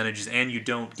those percentages, and you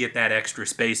don't get that extra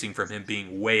spacing from him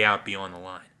being way out beyond the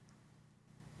line.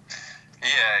 Yeah,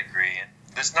 I agree. And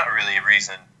there's not really a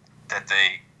reason that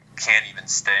they can't even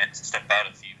step out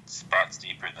a few spots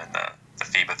deeper than the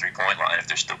FIBA three-point line if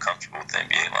they're still comfortable with the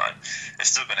NBA line. They're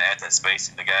still going to add that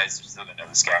spacing. The guys are still going to know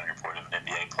the scouting report of an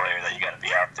NBA player that you got to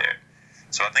be out there.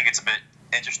 So I think it's a bit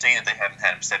interesting that they haven't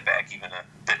had him step back even a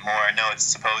bit more. I know it's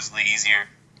supposedly easier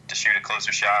to shoot a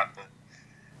closer shot, but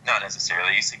not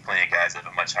necessarily. You see plenty of guys that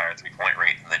have a much higher three-point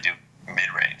rate than they do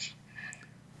mid-range.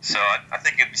 So I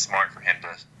think it'd be smart for him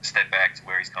to step back to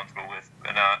where he's comfortable with.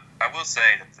 And I will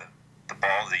say that the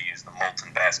ball they use, the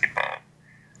Molten basketball,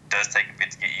 does take a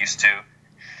bit to get used to.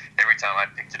 Every time I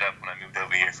picked it up when I moved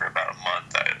over here for about a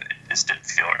month, it just didn't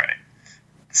feel right.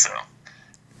 So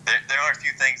there are a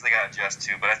few things they got to adjust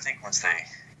to, but I think once they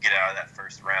get out of that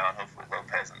first round, hopefully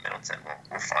Lopez and Middleton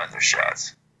will find their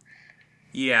shots.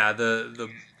 Yeah, the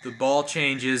ball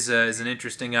changes is an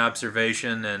interesting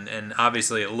observation, and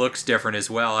obviously it looks different as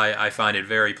well. I find it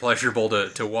very pleasurable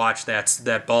to watch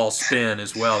that ball spin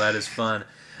as well. That is fun.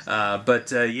 But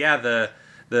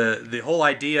the whole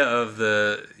idea of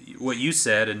what you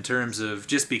said in terms of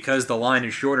just because the line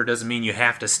is shorter doesn't mean you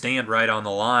have to stand right on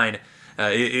the line.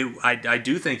 I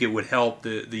do think it would help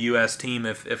the U.S. team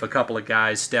if a couple of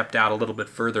guys stepped out a little bit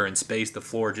further and spaced the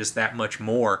floor just that much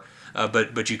more.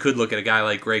 But you could look at a guy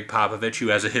like Greg Popovich, who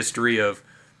has a history of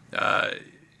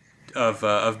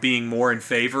being more in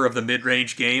favor of the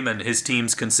mid-range game, and his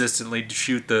teams consistently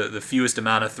shoot the fewest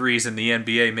amount of threes in the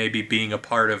NBA, maybe being a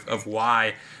part of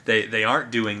why they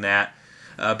aren't doing that.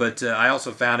 But I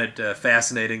also found it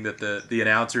fascinating that the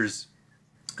announcers,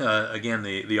 again,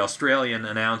 the Australian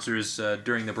announcers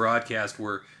during the broadcast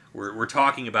were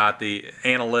talking about the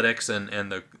analytics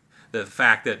and the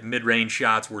fact that mid-range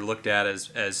shots were looked at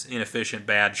as inefficient,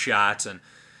 bad shots,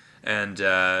 and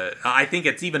I think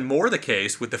it's even more the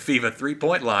case with the FIBA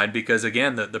three-point line because,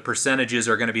 again, the percentages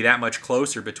are going to be that much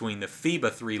closer between the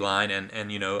FIBA three line and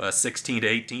a 16 to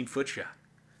 18-foot shot.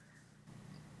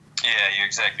 Yeah, you're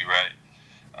exactly right.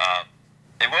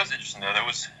 It was interesting, though. There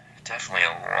was definitely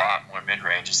a lot more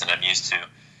mid-ranges than I'm used to.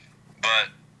 But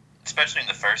especially in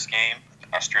the first game,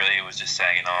 Australia was just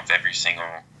sagging off every single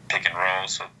pick and roll,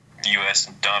 so the U.S.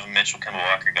 and Donovan Mitchell, Kemba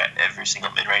Walker got every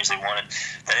single mid-range they wanted.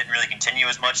 That didn't really continue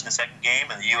as much in the second game,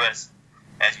 and the U.S.,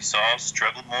 as you saw,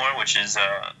 struggled more, which is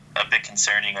a bit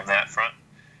concerning on that front.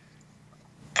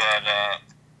 But,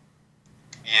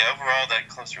 overall, that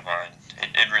closer line,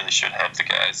 it really should help the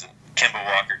guys. And Kemba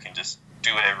Walker can just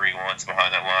do whatever he wants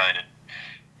behind that line and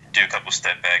do a couple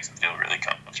step backs and feel really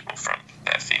comfortable from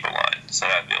that FIBA line. So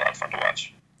that would be a lot of fun to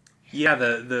watch. Yeah,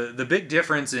 the big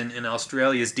difference in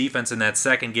Australia's defense in that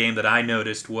second game that I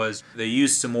noticed was they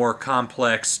used some more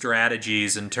complex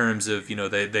strategies in terms of, they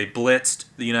blitzed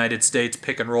the United States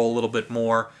pick and roll a little bit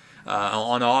more.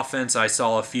 On offense, I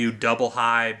saw a few double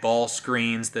high ball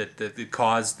screens that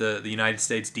caused the United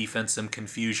States defense some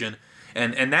confusion.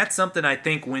 And that's something I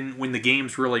think when the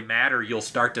games really matter, you'll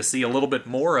start to see a little bit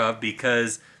more of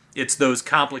because it's those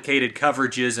complicated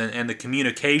coverages and the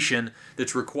communication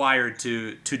that's required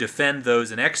to defend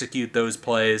those and execute those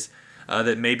plays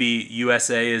that maybe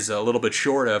USA is a little bit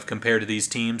short of compared to these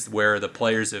teams where the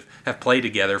players have played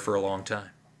together for a long time.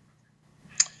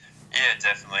 Yeah,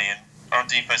 definitely. And on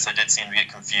defense, I did seem to get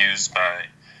confused by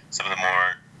some of the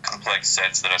more complex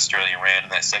sets that Australia ran in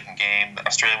that second game.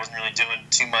 Australia wasn't really doing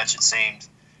too much, it seemed,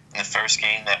 in the first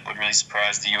game that would really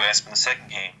surprise the U.S. But in the second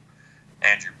game,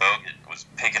 Andrew Bogut was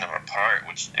picking him apart,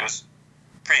 which it was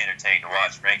pretty entertaining to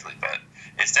watch, frankly. But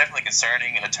it's definitely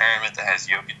concerning in a tournament that has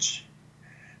Jokic,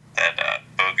 that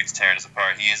Bogut's tearing us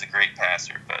apart. He is a great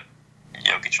passer, but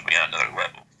Jokic will be on another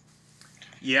level.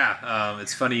 Yeah,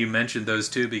 it's funny you mentioned those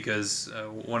two because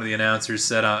one of the announcers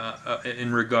said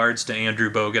in regards to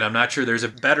Andrew Bogut, I'm not sure there's a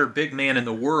better big man in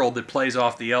the world that plays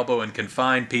off the elbow and can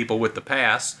find people with the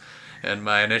pass. And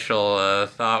my initial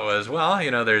thought was, well,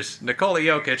 there's Nikola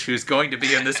Jokic, who's going to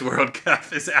be in this World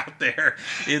Cup, is out there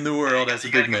in the world as a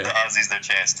big man. You got to give the Aussies their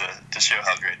chance to show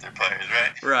how great their players,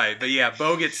 right? Right, but yeah,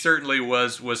 Bogut certainly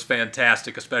was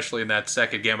fantastic, especially in that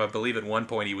second game. I believe at one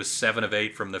point he was 7 of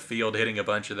 8 from the field, hitting a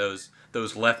bunch of those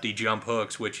lefty jump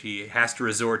hooks, which he has to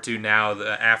resort to now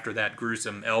after that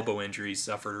gruesome elbow injury he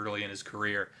suffered early in his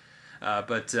career.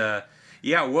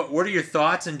 Yeah, what are your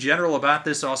thoughts in general about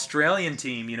this Australian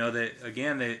team?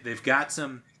 They've got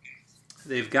some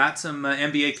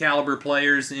NBA caliber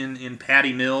players in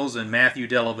Patty Mills and Matthew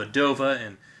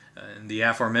Dellavedova and the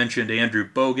aforementioned Andrew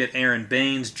Bogut, Aaron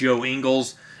Baines, Joe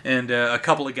Ingles, and a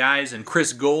couple of guys, and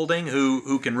Chris Goulding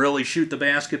who can really shoot the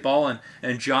basketball,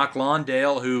 and Jock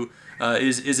Lawndale who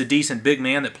is a decent big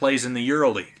man that plays in the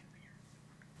EuroLeague.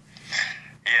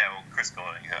 Yeah, well, Chris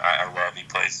Goulding, I love. He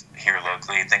plays here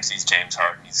locally. He thinks he's James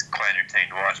Harden. He's quite entertaining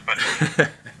to watch. But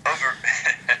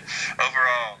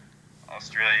overall,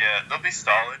 Australia, they'll be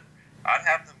solid. I'd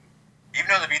have them, even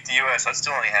though they beat the U.S., I'd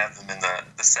still only have them in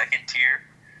the second tier.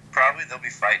 Probably they'll be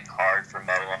fighting hard for a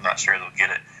medal. I'm not sure they'll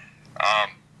get it.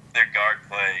 Their guard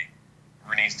play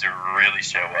needs to really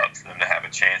show up for them to have a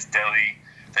chance. Delhi,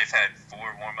 they've had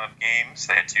 4 warm-up games.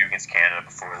 They had 2 against Canada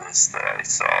before this that I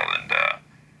saw, and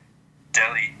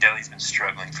Delhi's been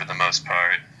struggling for the most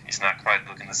part. He's not quite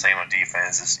looking the same on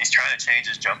defense. He's trying to change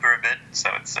his jumper a bit, so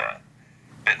it's a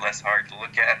bit less hard to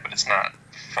look at, but it's not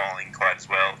falling quite as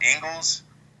well. Ingles,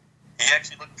 he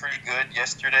actually looked pretty good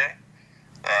yesterday.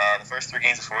 The first 3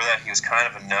 games before that, he was kind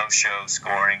of a no-show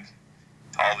scoring.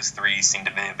 All of his threes seemed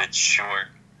to be a bit short.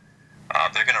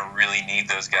 They're going to really need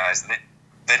those guys.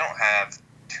 They don't have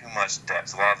too much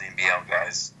depth. A lot of the NBL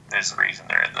guys, there's a reason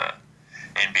they're in the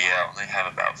NBL. They have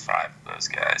about 5 of those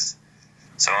guys.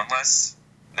 So unless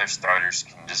their starters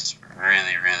can just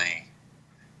really, really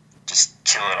just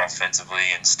kill it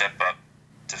offensively and step up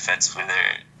defensively,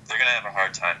 they're going to have a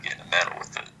hard time getting a medal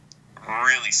with the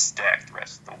really stacked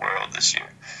rest of the world this year.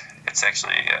 It's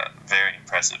actually very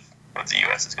impressive what the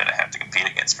U.S. is going to have to compete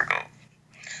against for gold.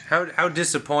 How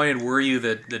disappointed were you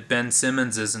that Ben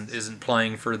Simmons isn't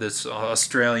playing for this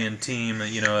Australian team?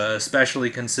 Especially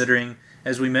considering,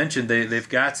 as we mentioned, they've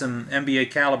got some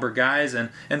NBA caliber guys, and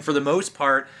for the most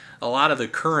part, a lot of the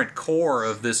current core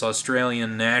of this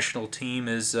Australian national team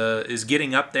is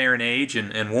getting up there in age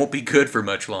and won't be good for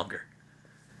much longer.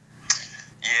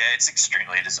 Yeah, it's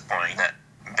extremely disappointing that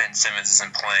Ben Simmons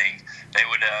isn't playing. They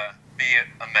would be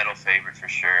a medal favorite for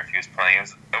sure if he was playing. It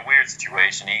was a weird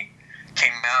situation. He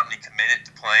came out and he committed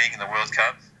to playing in the World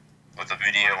Cup with a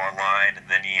video online, and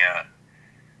then he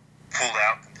pulled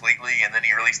out completely, and then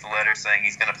he released a letter saying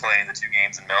he's going to play in the 2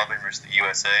 games in Melbourne versus the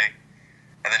USA,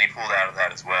 and then he pulled out of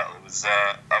that as well. It was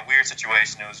a weird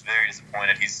situation. It was very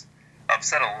disappointed. He's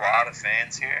upset a lot of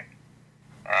fans here,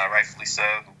 rightfully so,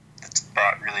 that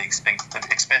bought really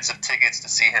expensive tickets to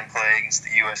see him play against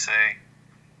the USA.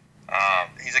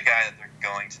 He's a guy that they're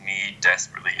going to need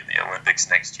desperately in the Olympics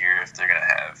next year if they're going to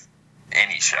have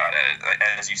any shot at it.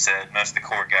 As you said, most of the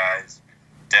core guys,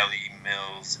 Delhi,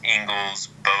 Mills, Ingles,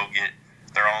 Bogut,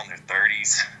 they're all in their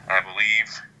 30s, I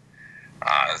believe.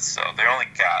 So they only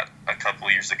got a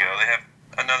couple years ago. They have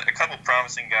a couple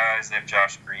promising guys. They have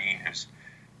Josh Green, who's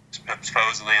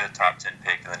supposedly the top 10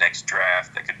 pick in the next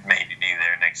draft. That could maybe be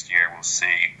there next year. We'll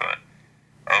see. But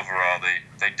overall,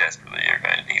 they desperately are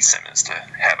going to need Simmons to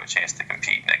have a chance to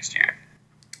compete next year.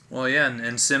 Well, yeah,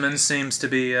 and Simmons seems to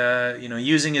be,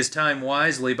 using his time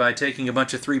wisely by taking a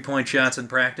bunch of 3-point shots in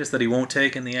practice that he won't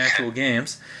take in the actual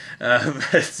games.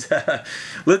 Let's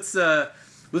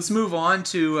move on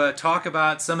to talk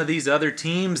about some of these other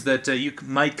teams that you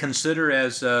might consider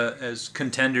as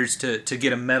contenders to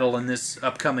get a medal in this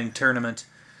upcoming tournament.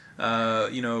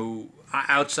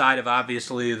 Outside of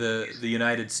obviously the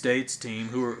United States team,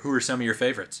 who are some of your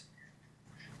favorites?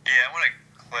 Yeah, I want to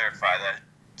clarify that.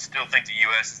 Still think the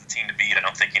U.S. is the team to beat. I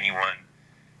don't think anyone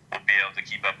will be able to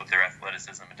keep up with their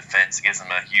athleticism and defense. It gives them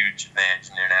a huge advantage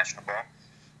in their national ball.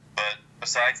 But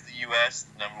besides the U.S.,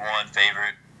 the number 1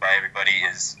 favorite by everybody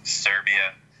is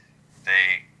Serbia.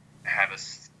 They have a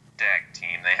stacked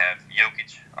team. They have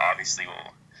Jokic, obviously,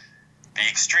 will be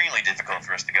extremely difficult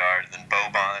for us to guard. And then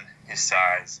Boban, his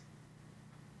size,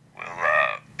 will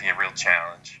be a real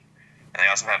challenge. And they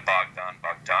also have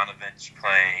Bogdanovich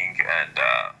playing, and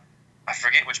I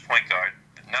forget which point guard,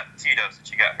 not Tito's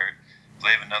that you got hurt. They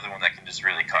have another one that can just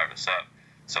really carve us up.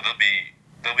 So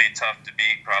they'll be tough to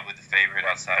beat, probably the favorite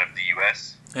outside of the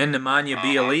U.S. And Nemanja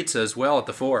Bjelica as well at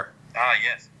the 4.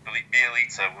 Yes.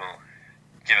 Bjelica will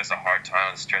give us a hard time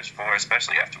on the stretch 4,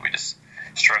 especially after we just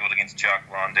struggled against Jock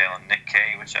Lawndale and Nick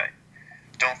Kay, which I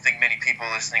don't think many people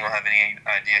listening will have any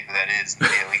idea who that is.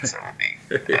 Bjelica will be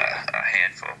a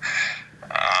handful.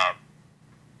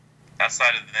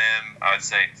 Outside of them, I would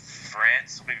say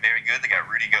France will be very good. They got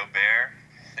Rudy Gobert.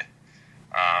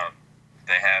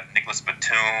 They have Nicolas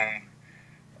Batum,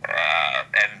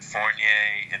 Evan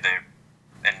Fournier,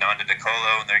 and Nando De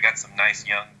Colo, and they've got some nice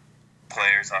young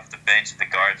players off the bench at the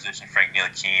guard position, Frank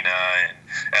Ntilikina and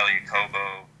Elie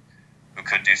Kobo, who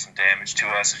could do some damage to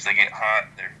us if they get hot.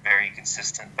 They're very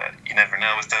inconsistent, but you never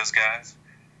know with those guys.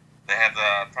 They have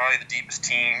probably the deepest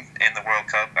team in the World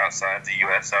Cup outside of the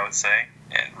U.S., I would say,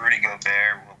 and Rudy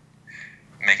Gobert will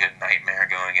make it a nightmare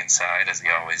going inside, as he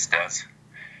always does.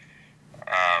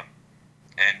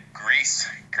 And Greece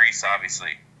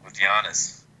obviously, with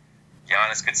Giannis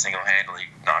could single-handedly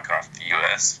knock off the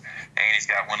U.S., and he's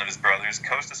got one of his brothers.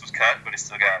 Kostas was cut, but he's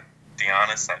still got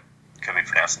Giannis. I could be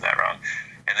pronouncing that wrong.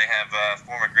 And they have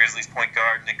former Grizzlies point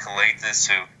guard Nick Kalathis,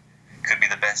 who could be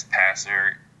the best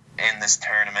passer in this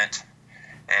tournament.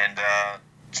 And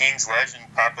Kings legend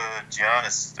Papa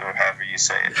Giannis, or however you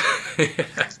say it,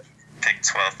 picked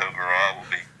 12th overall,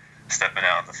 will be stepping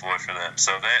out on the floor for them.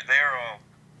 So they are all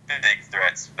big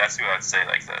threats. That's who I would say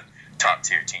like the top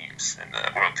tier teams in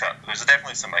the World Cup. There's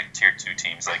definitely some like tier 2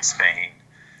 teams like Spain,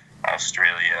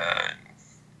 Australia, and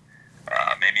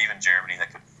maybe even Germany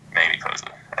that could maybe pose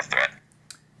a threat.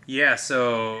 Yeah,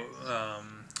 so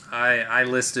I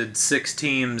listed 6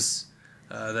 teams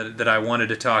that I wanted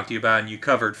to talk to you about, and you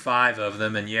covered 5 of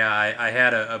them. And yeah, I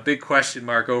had a big question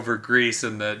mark over Greece,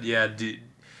 and that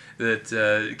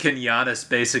can Giannis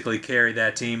basically carry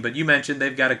that team? But you mentioned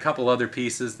they've got a couple other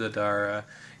pieces that are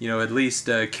at least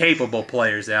capable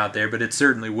players out there. But it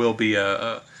certainly will be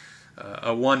a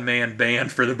one-man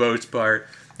band for the most part.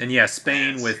 And yeah,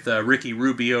 Spain with Ricky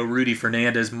Rubio, Rudy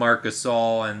Fernandez, Marc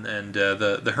Gasol, and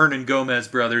the Hernan Gomez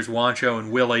brothers, Juancho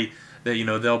and Willie.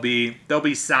 They'll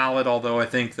be solid. Although I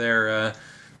think their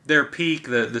peak,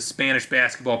 the Spanish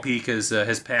basketball peak,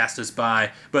 has passed us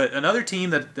by. But another team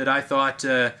that I thought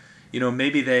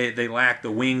maybe they lack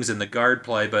the wings and the guard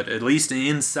play, but at least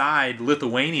inside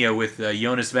Lithuania with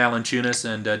Jonas Valanciunas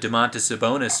and Domantas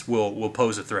Sabonis will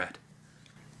pose a threat.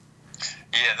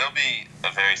 Yeah, they'll be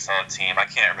a very solid team. I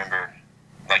can't remember,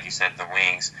 like you said, the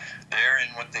wings. They're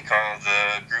in what they call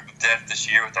the group of death this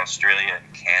year with Australia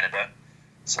and Canada.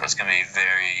 So it's going to be a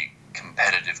very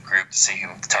competitive group to see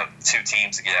who the top 2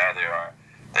 teams to get out of there are.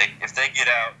 If they get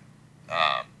out,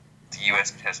 the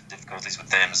U.S. could have some difficulties with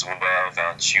them as well.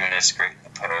 Valanciunas, great in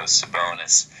the post.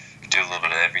 Sabonis could do a little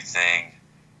bit of everything.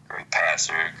 Great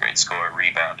passer, great scorer,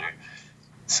 rebounder.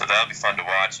 So that'll be fun to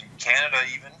watch. And Canada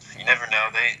even, you never know.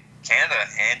 Canada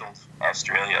handled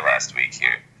Australia last week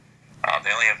here.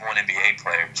 They only have one NBA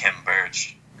player, Kim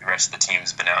Birch. The rest of the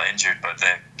team's been out injured, but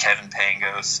Kevin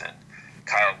Pangos and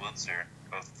Kyle Wiltzer,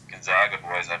 both Gonzaga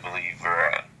boys, I believe,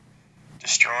 were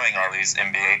destroying all these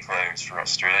NBA players for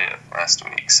Australia last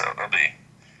week. So they'll be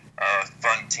a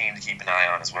fun team to keep an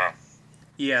eye on as well.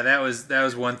 Yeah, that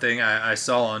was one thing I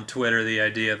saw on Twitter, the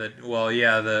idea that,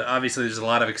 obviously there's a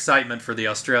lot of excitement for the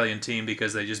Australian team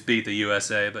because they just beat the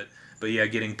USA, but yeah,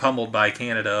 getting pummeled by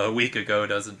Canada a week ago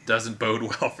doesn't bode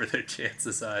well for their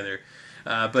chances either.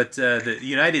 But the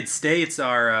United States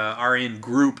are in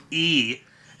Group E,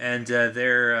 and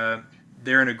they're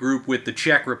in a group with the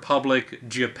Czech Republic,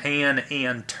 Japan,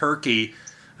 and Turkey.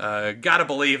 Gotta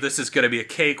believe this is going to be a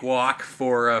cakewalk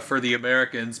for the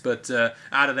Americans. But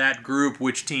out of that group,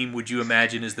 which team would you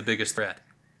imagine is the biggest threat?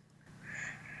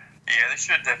 Yeah, they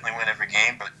should definitely win every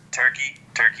game. But Turkey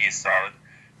is solid.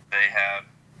 They have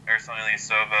Ersan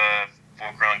Ilyasova,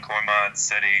 Volkan Koyman,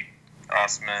 Seti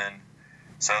Osman.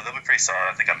 So they'll be pretty solid.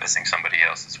 I think I'm missing somebody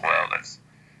else as well. That's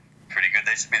pretty good.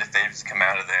 They should be the favorites to come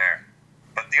out of there.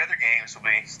 But the other games will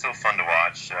be still fun to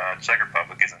watch. Czech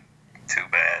Republic isn't too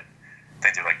bad. I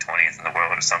think they're like 20th in the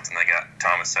world or something. They got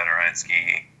Thomas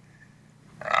Satoransky.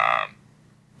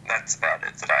 That's about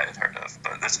it that I had heard of.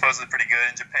 But they're supposedly pretty good.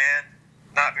 In Japan,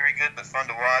 not very good, but fun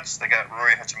to watch. They got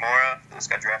Rory Hachimura. They just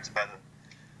got drafted by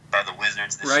the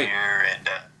Wizards this year. And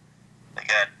they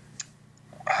got,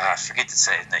 I forget to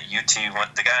say it,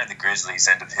 the guy in the Grizzlies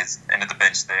end of the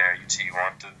bench there, UT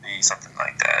want to be something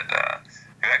like that.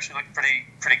 Who actually looked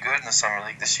pretty good in the summer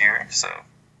league this year. So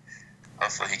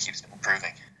hopefully he keeps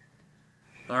improving.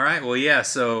 All right. Well, yeah.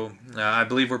 So I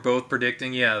believe we're both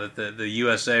predicting, that the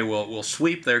USA will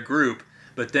sweep their group.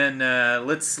 But then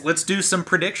let's do some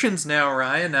predictions now,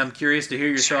 Ryan. I'm curious to hear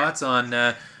your thoughts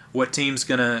on what team's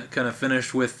gonna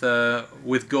finish with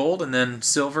gold and then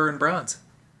silver and bronze.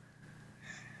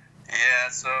 Yeah.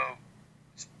 So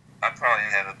I probably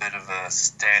have a bit of a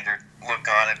standard look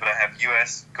on it, but I have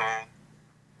U.S. gold,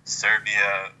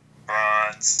 Serbia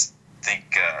bronze. I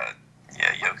think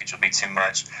Jokic will be too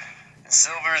much. And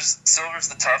silver's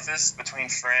the toughest between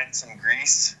France and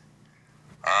Greece.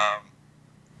 I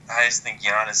just think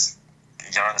Giannis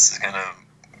is gonna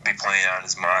be playing out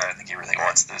his mind. I think he really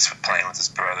wants this with playing with his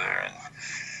brother. And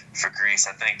for Greece,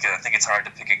 I think it's hard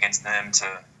to pick against them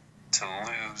to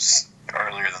lose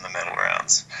earlier than the medal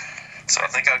rounds. So I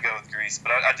think I'll go with Greece.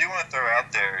 But I do want to throw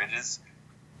out there, it is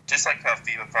just like how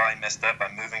FIBA probably messed up by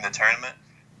moving the tournament.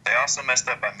 They also messed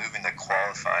up by moving the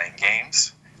qualifying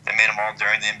games. They made them all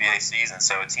during the NBA season.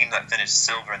 So a team that finished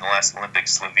silver in the last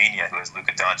Olympics, Slovenia, who has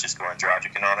Luka Doncic, Goran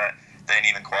Dragic, and all that, they didn't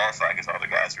even qualify because all the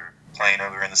guys were playing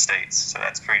over in the States. So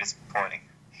that's pretty disappointing.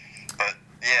 But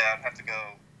yeah, I'd have to go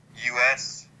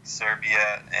U.S.,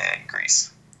 Serbia, and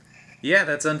Greece. Yeah,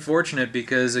 that's unfortunate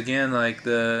because again, I think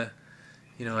the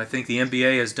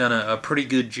NBA has done a pretty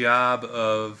good job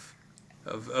of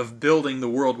building the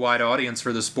worldwide audience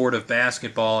for the sport of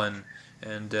basketball, and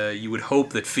you would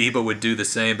hope that FIBA would do the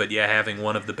same. But yeah, having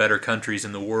one of the better countries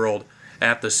in the world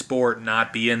at the sport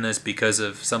not be in this because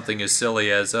of something as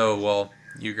silly as,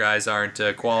 you guys aren't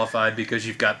qualified because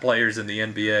you've got players in the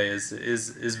NBA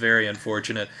is very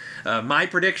unfortunate. My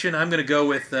prediction, I'm going to go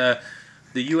with the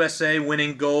USA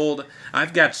winning gold.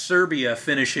 I've got Serbia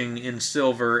finishing in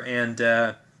silver,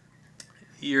 and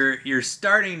you're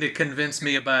starting to convince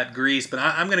me about Greece, but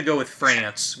I'm going to go with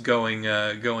France going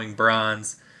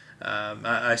bronze.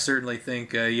 I certainly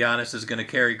think Giannis is going to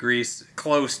carry Greece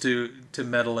close to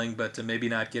medaling, but maybe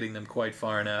not getting them quite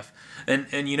far enough. And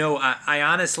I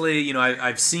honestly,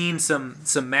 I've seen some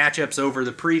matchups over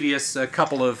the previous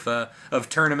couple of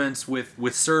tournaments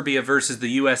with Serbia versus the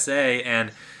USA,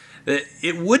 and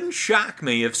it wouldn't shock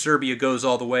me if Serbia goes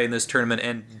all the way in this tournament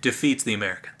and defeats the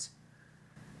Americans.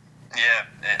 Yeah,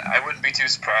 I wouldn't be too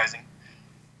surprising.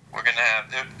 We're going to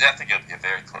have, I think it'll be a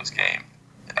very close game.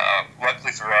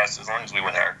 Luckily for us, as long as we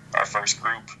win our first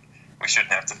group, we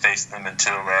shouldn't have to face them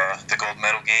until the gold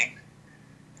medal game.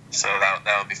 So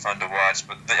that would be fun to watch.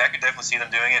 But I could definitely see them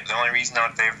doing it. The only reason I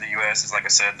would favor the U.S. is, like I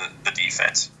said, the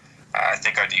defense. I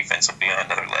think our defense will be on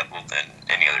another level than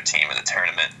any other team in the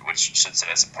tournament, which should set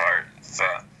us apart. If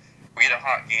we get a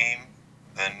hot game,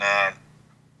 then that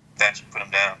should put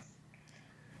them down.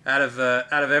 Out of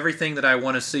everything that I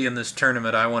want to see in this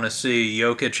tournament, I want to see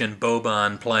Jokic and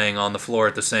Boban playing on the floor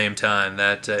at the same time.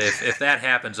 That if that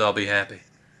happens, I'll be happy.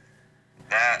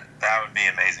 That would be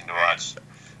amazing to watch.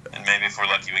 And maybe if we're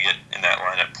lucky, we get in that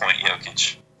lineup point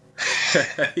Jokic.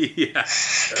 Yeah.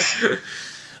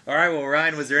 All right. Well,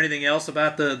 Ryan, was there anything else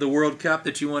about the World Cup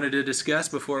that you wanted to discuss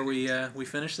before we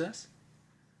finish this?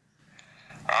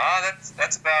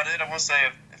 That's about it. I will say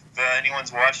if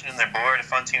anyone's watching and they're bored, a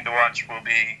fun team to watch will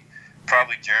be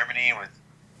probably Germany with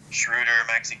Schroeder,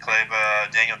 Maxi Kleber,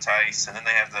 Daniel Tice, and then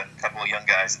they have the couple of young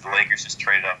guys that the Lakers just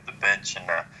traded off the bench, and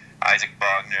Isaac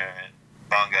Bonga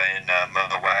and Mo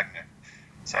Wagner.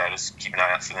 So I just keep an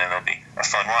eye out for them. It'll be a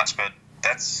fun watch, but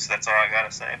that's all I got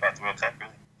to say about the World Cup,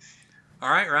 really. All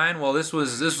right, Ryan. Well, this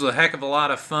was a heck of a lot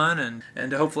of fun,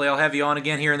 and hopefully I'll have you on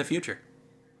again here in the future.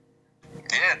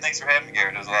 Yeah, thanks for having me,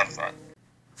 Garrett. It was a lot of fun.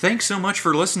 Thanks so much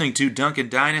for listening to Duncan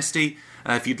Dynasty.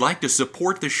 If you'd like to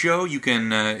support the show, you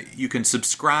can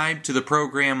subscribe to the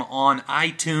program on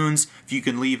iTunes. If you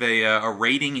can leave a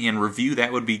rating and review,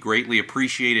 that would be greatly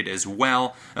appreciated as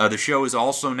well. The show is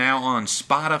also now on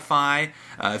Spotify.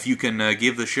 If you can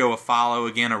give the show a follow,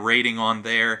 again, a rating on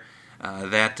there,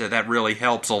 that really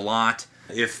helps a lot.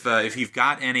 If you've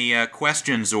got any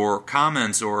questions or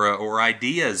comments or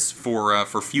ideas for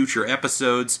future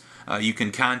episodes, you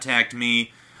can contact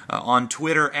me on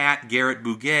Twitter at Garrett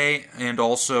Bouguet, and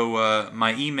also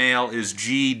my email is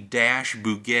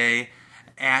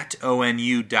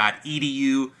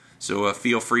g-bouguet@onu.edu. So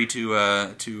feel free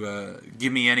to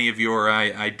give me any of your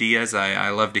ideas. I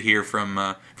love to hear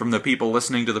from the people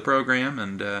listening to the program,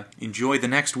 and enjoy the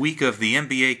next week of the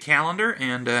NBA calendar,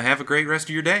 and have a great rest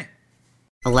of your day.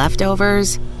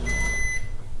 Leftovers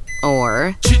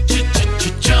or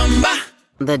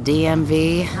the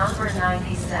DMV number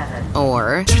 97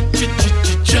 or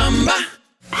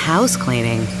house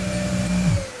cleaning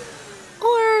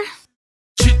or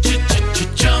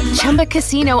Chumba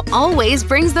Casino always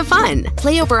brings the fun.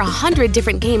 Play over 100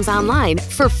 different games online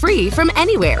for free from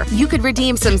anywhere. You could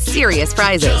redeem some serious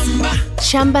prizes.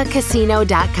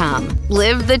 ChumbaCasino.com.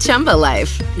 Live the Chumba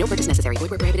life. No purchase necessary. Void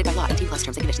where prohibited by law. 18+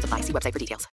 terms and conditions apply. See website for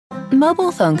details.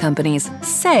 Mobile phone companies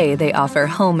say they offer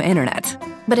home internet.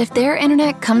 But if their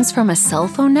internet comes from a cell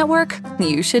phone network,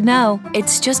 you should know.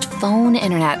 It's just phone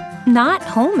internet, not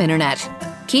home internet.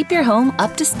 Keep your home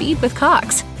up to speed with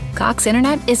Cox. Cox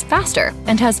Internet is faster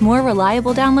and has more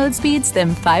reliable download speeds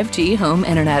than 5G home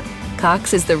internet.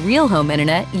 Cox is the real home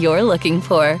internet you're looking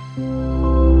for.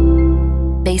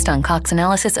 Based on Cox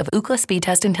analysis of Ookla speed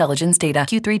test intelligence data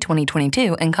Q3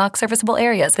 2022 and Cox serviceable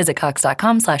areas, visit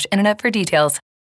cox.com/internet for details.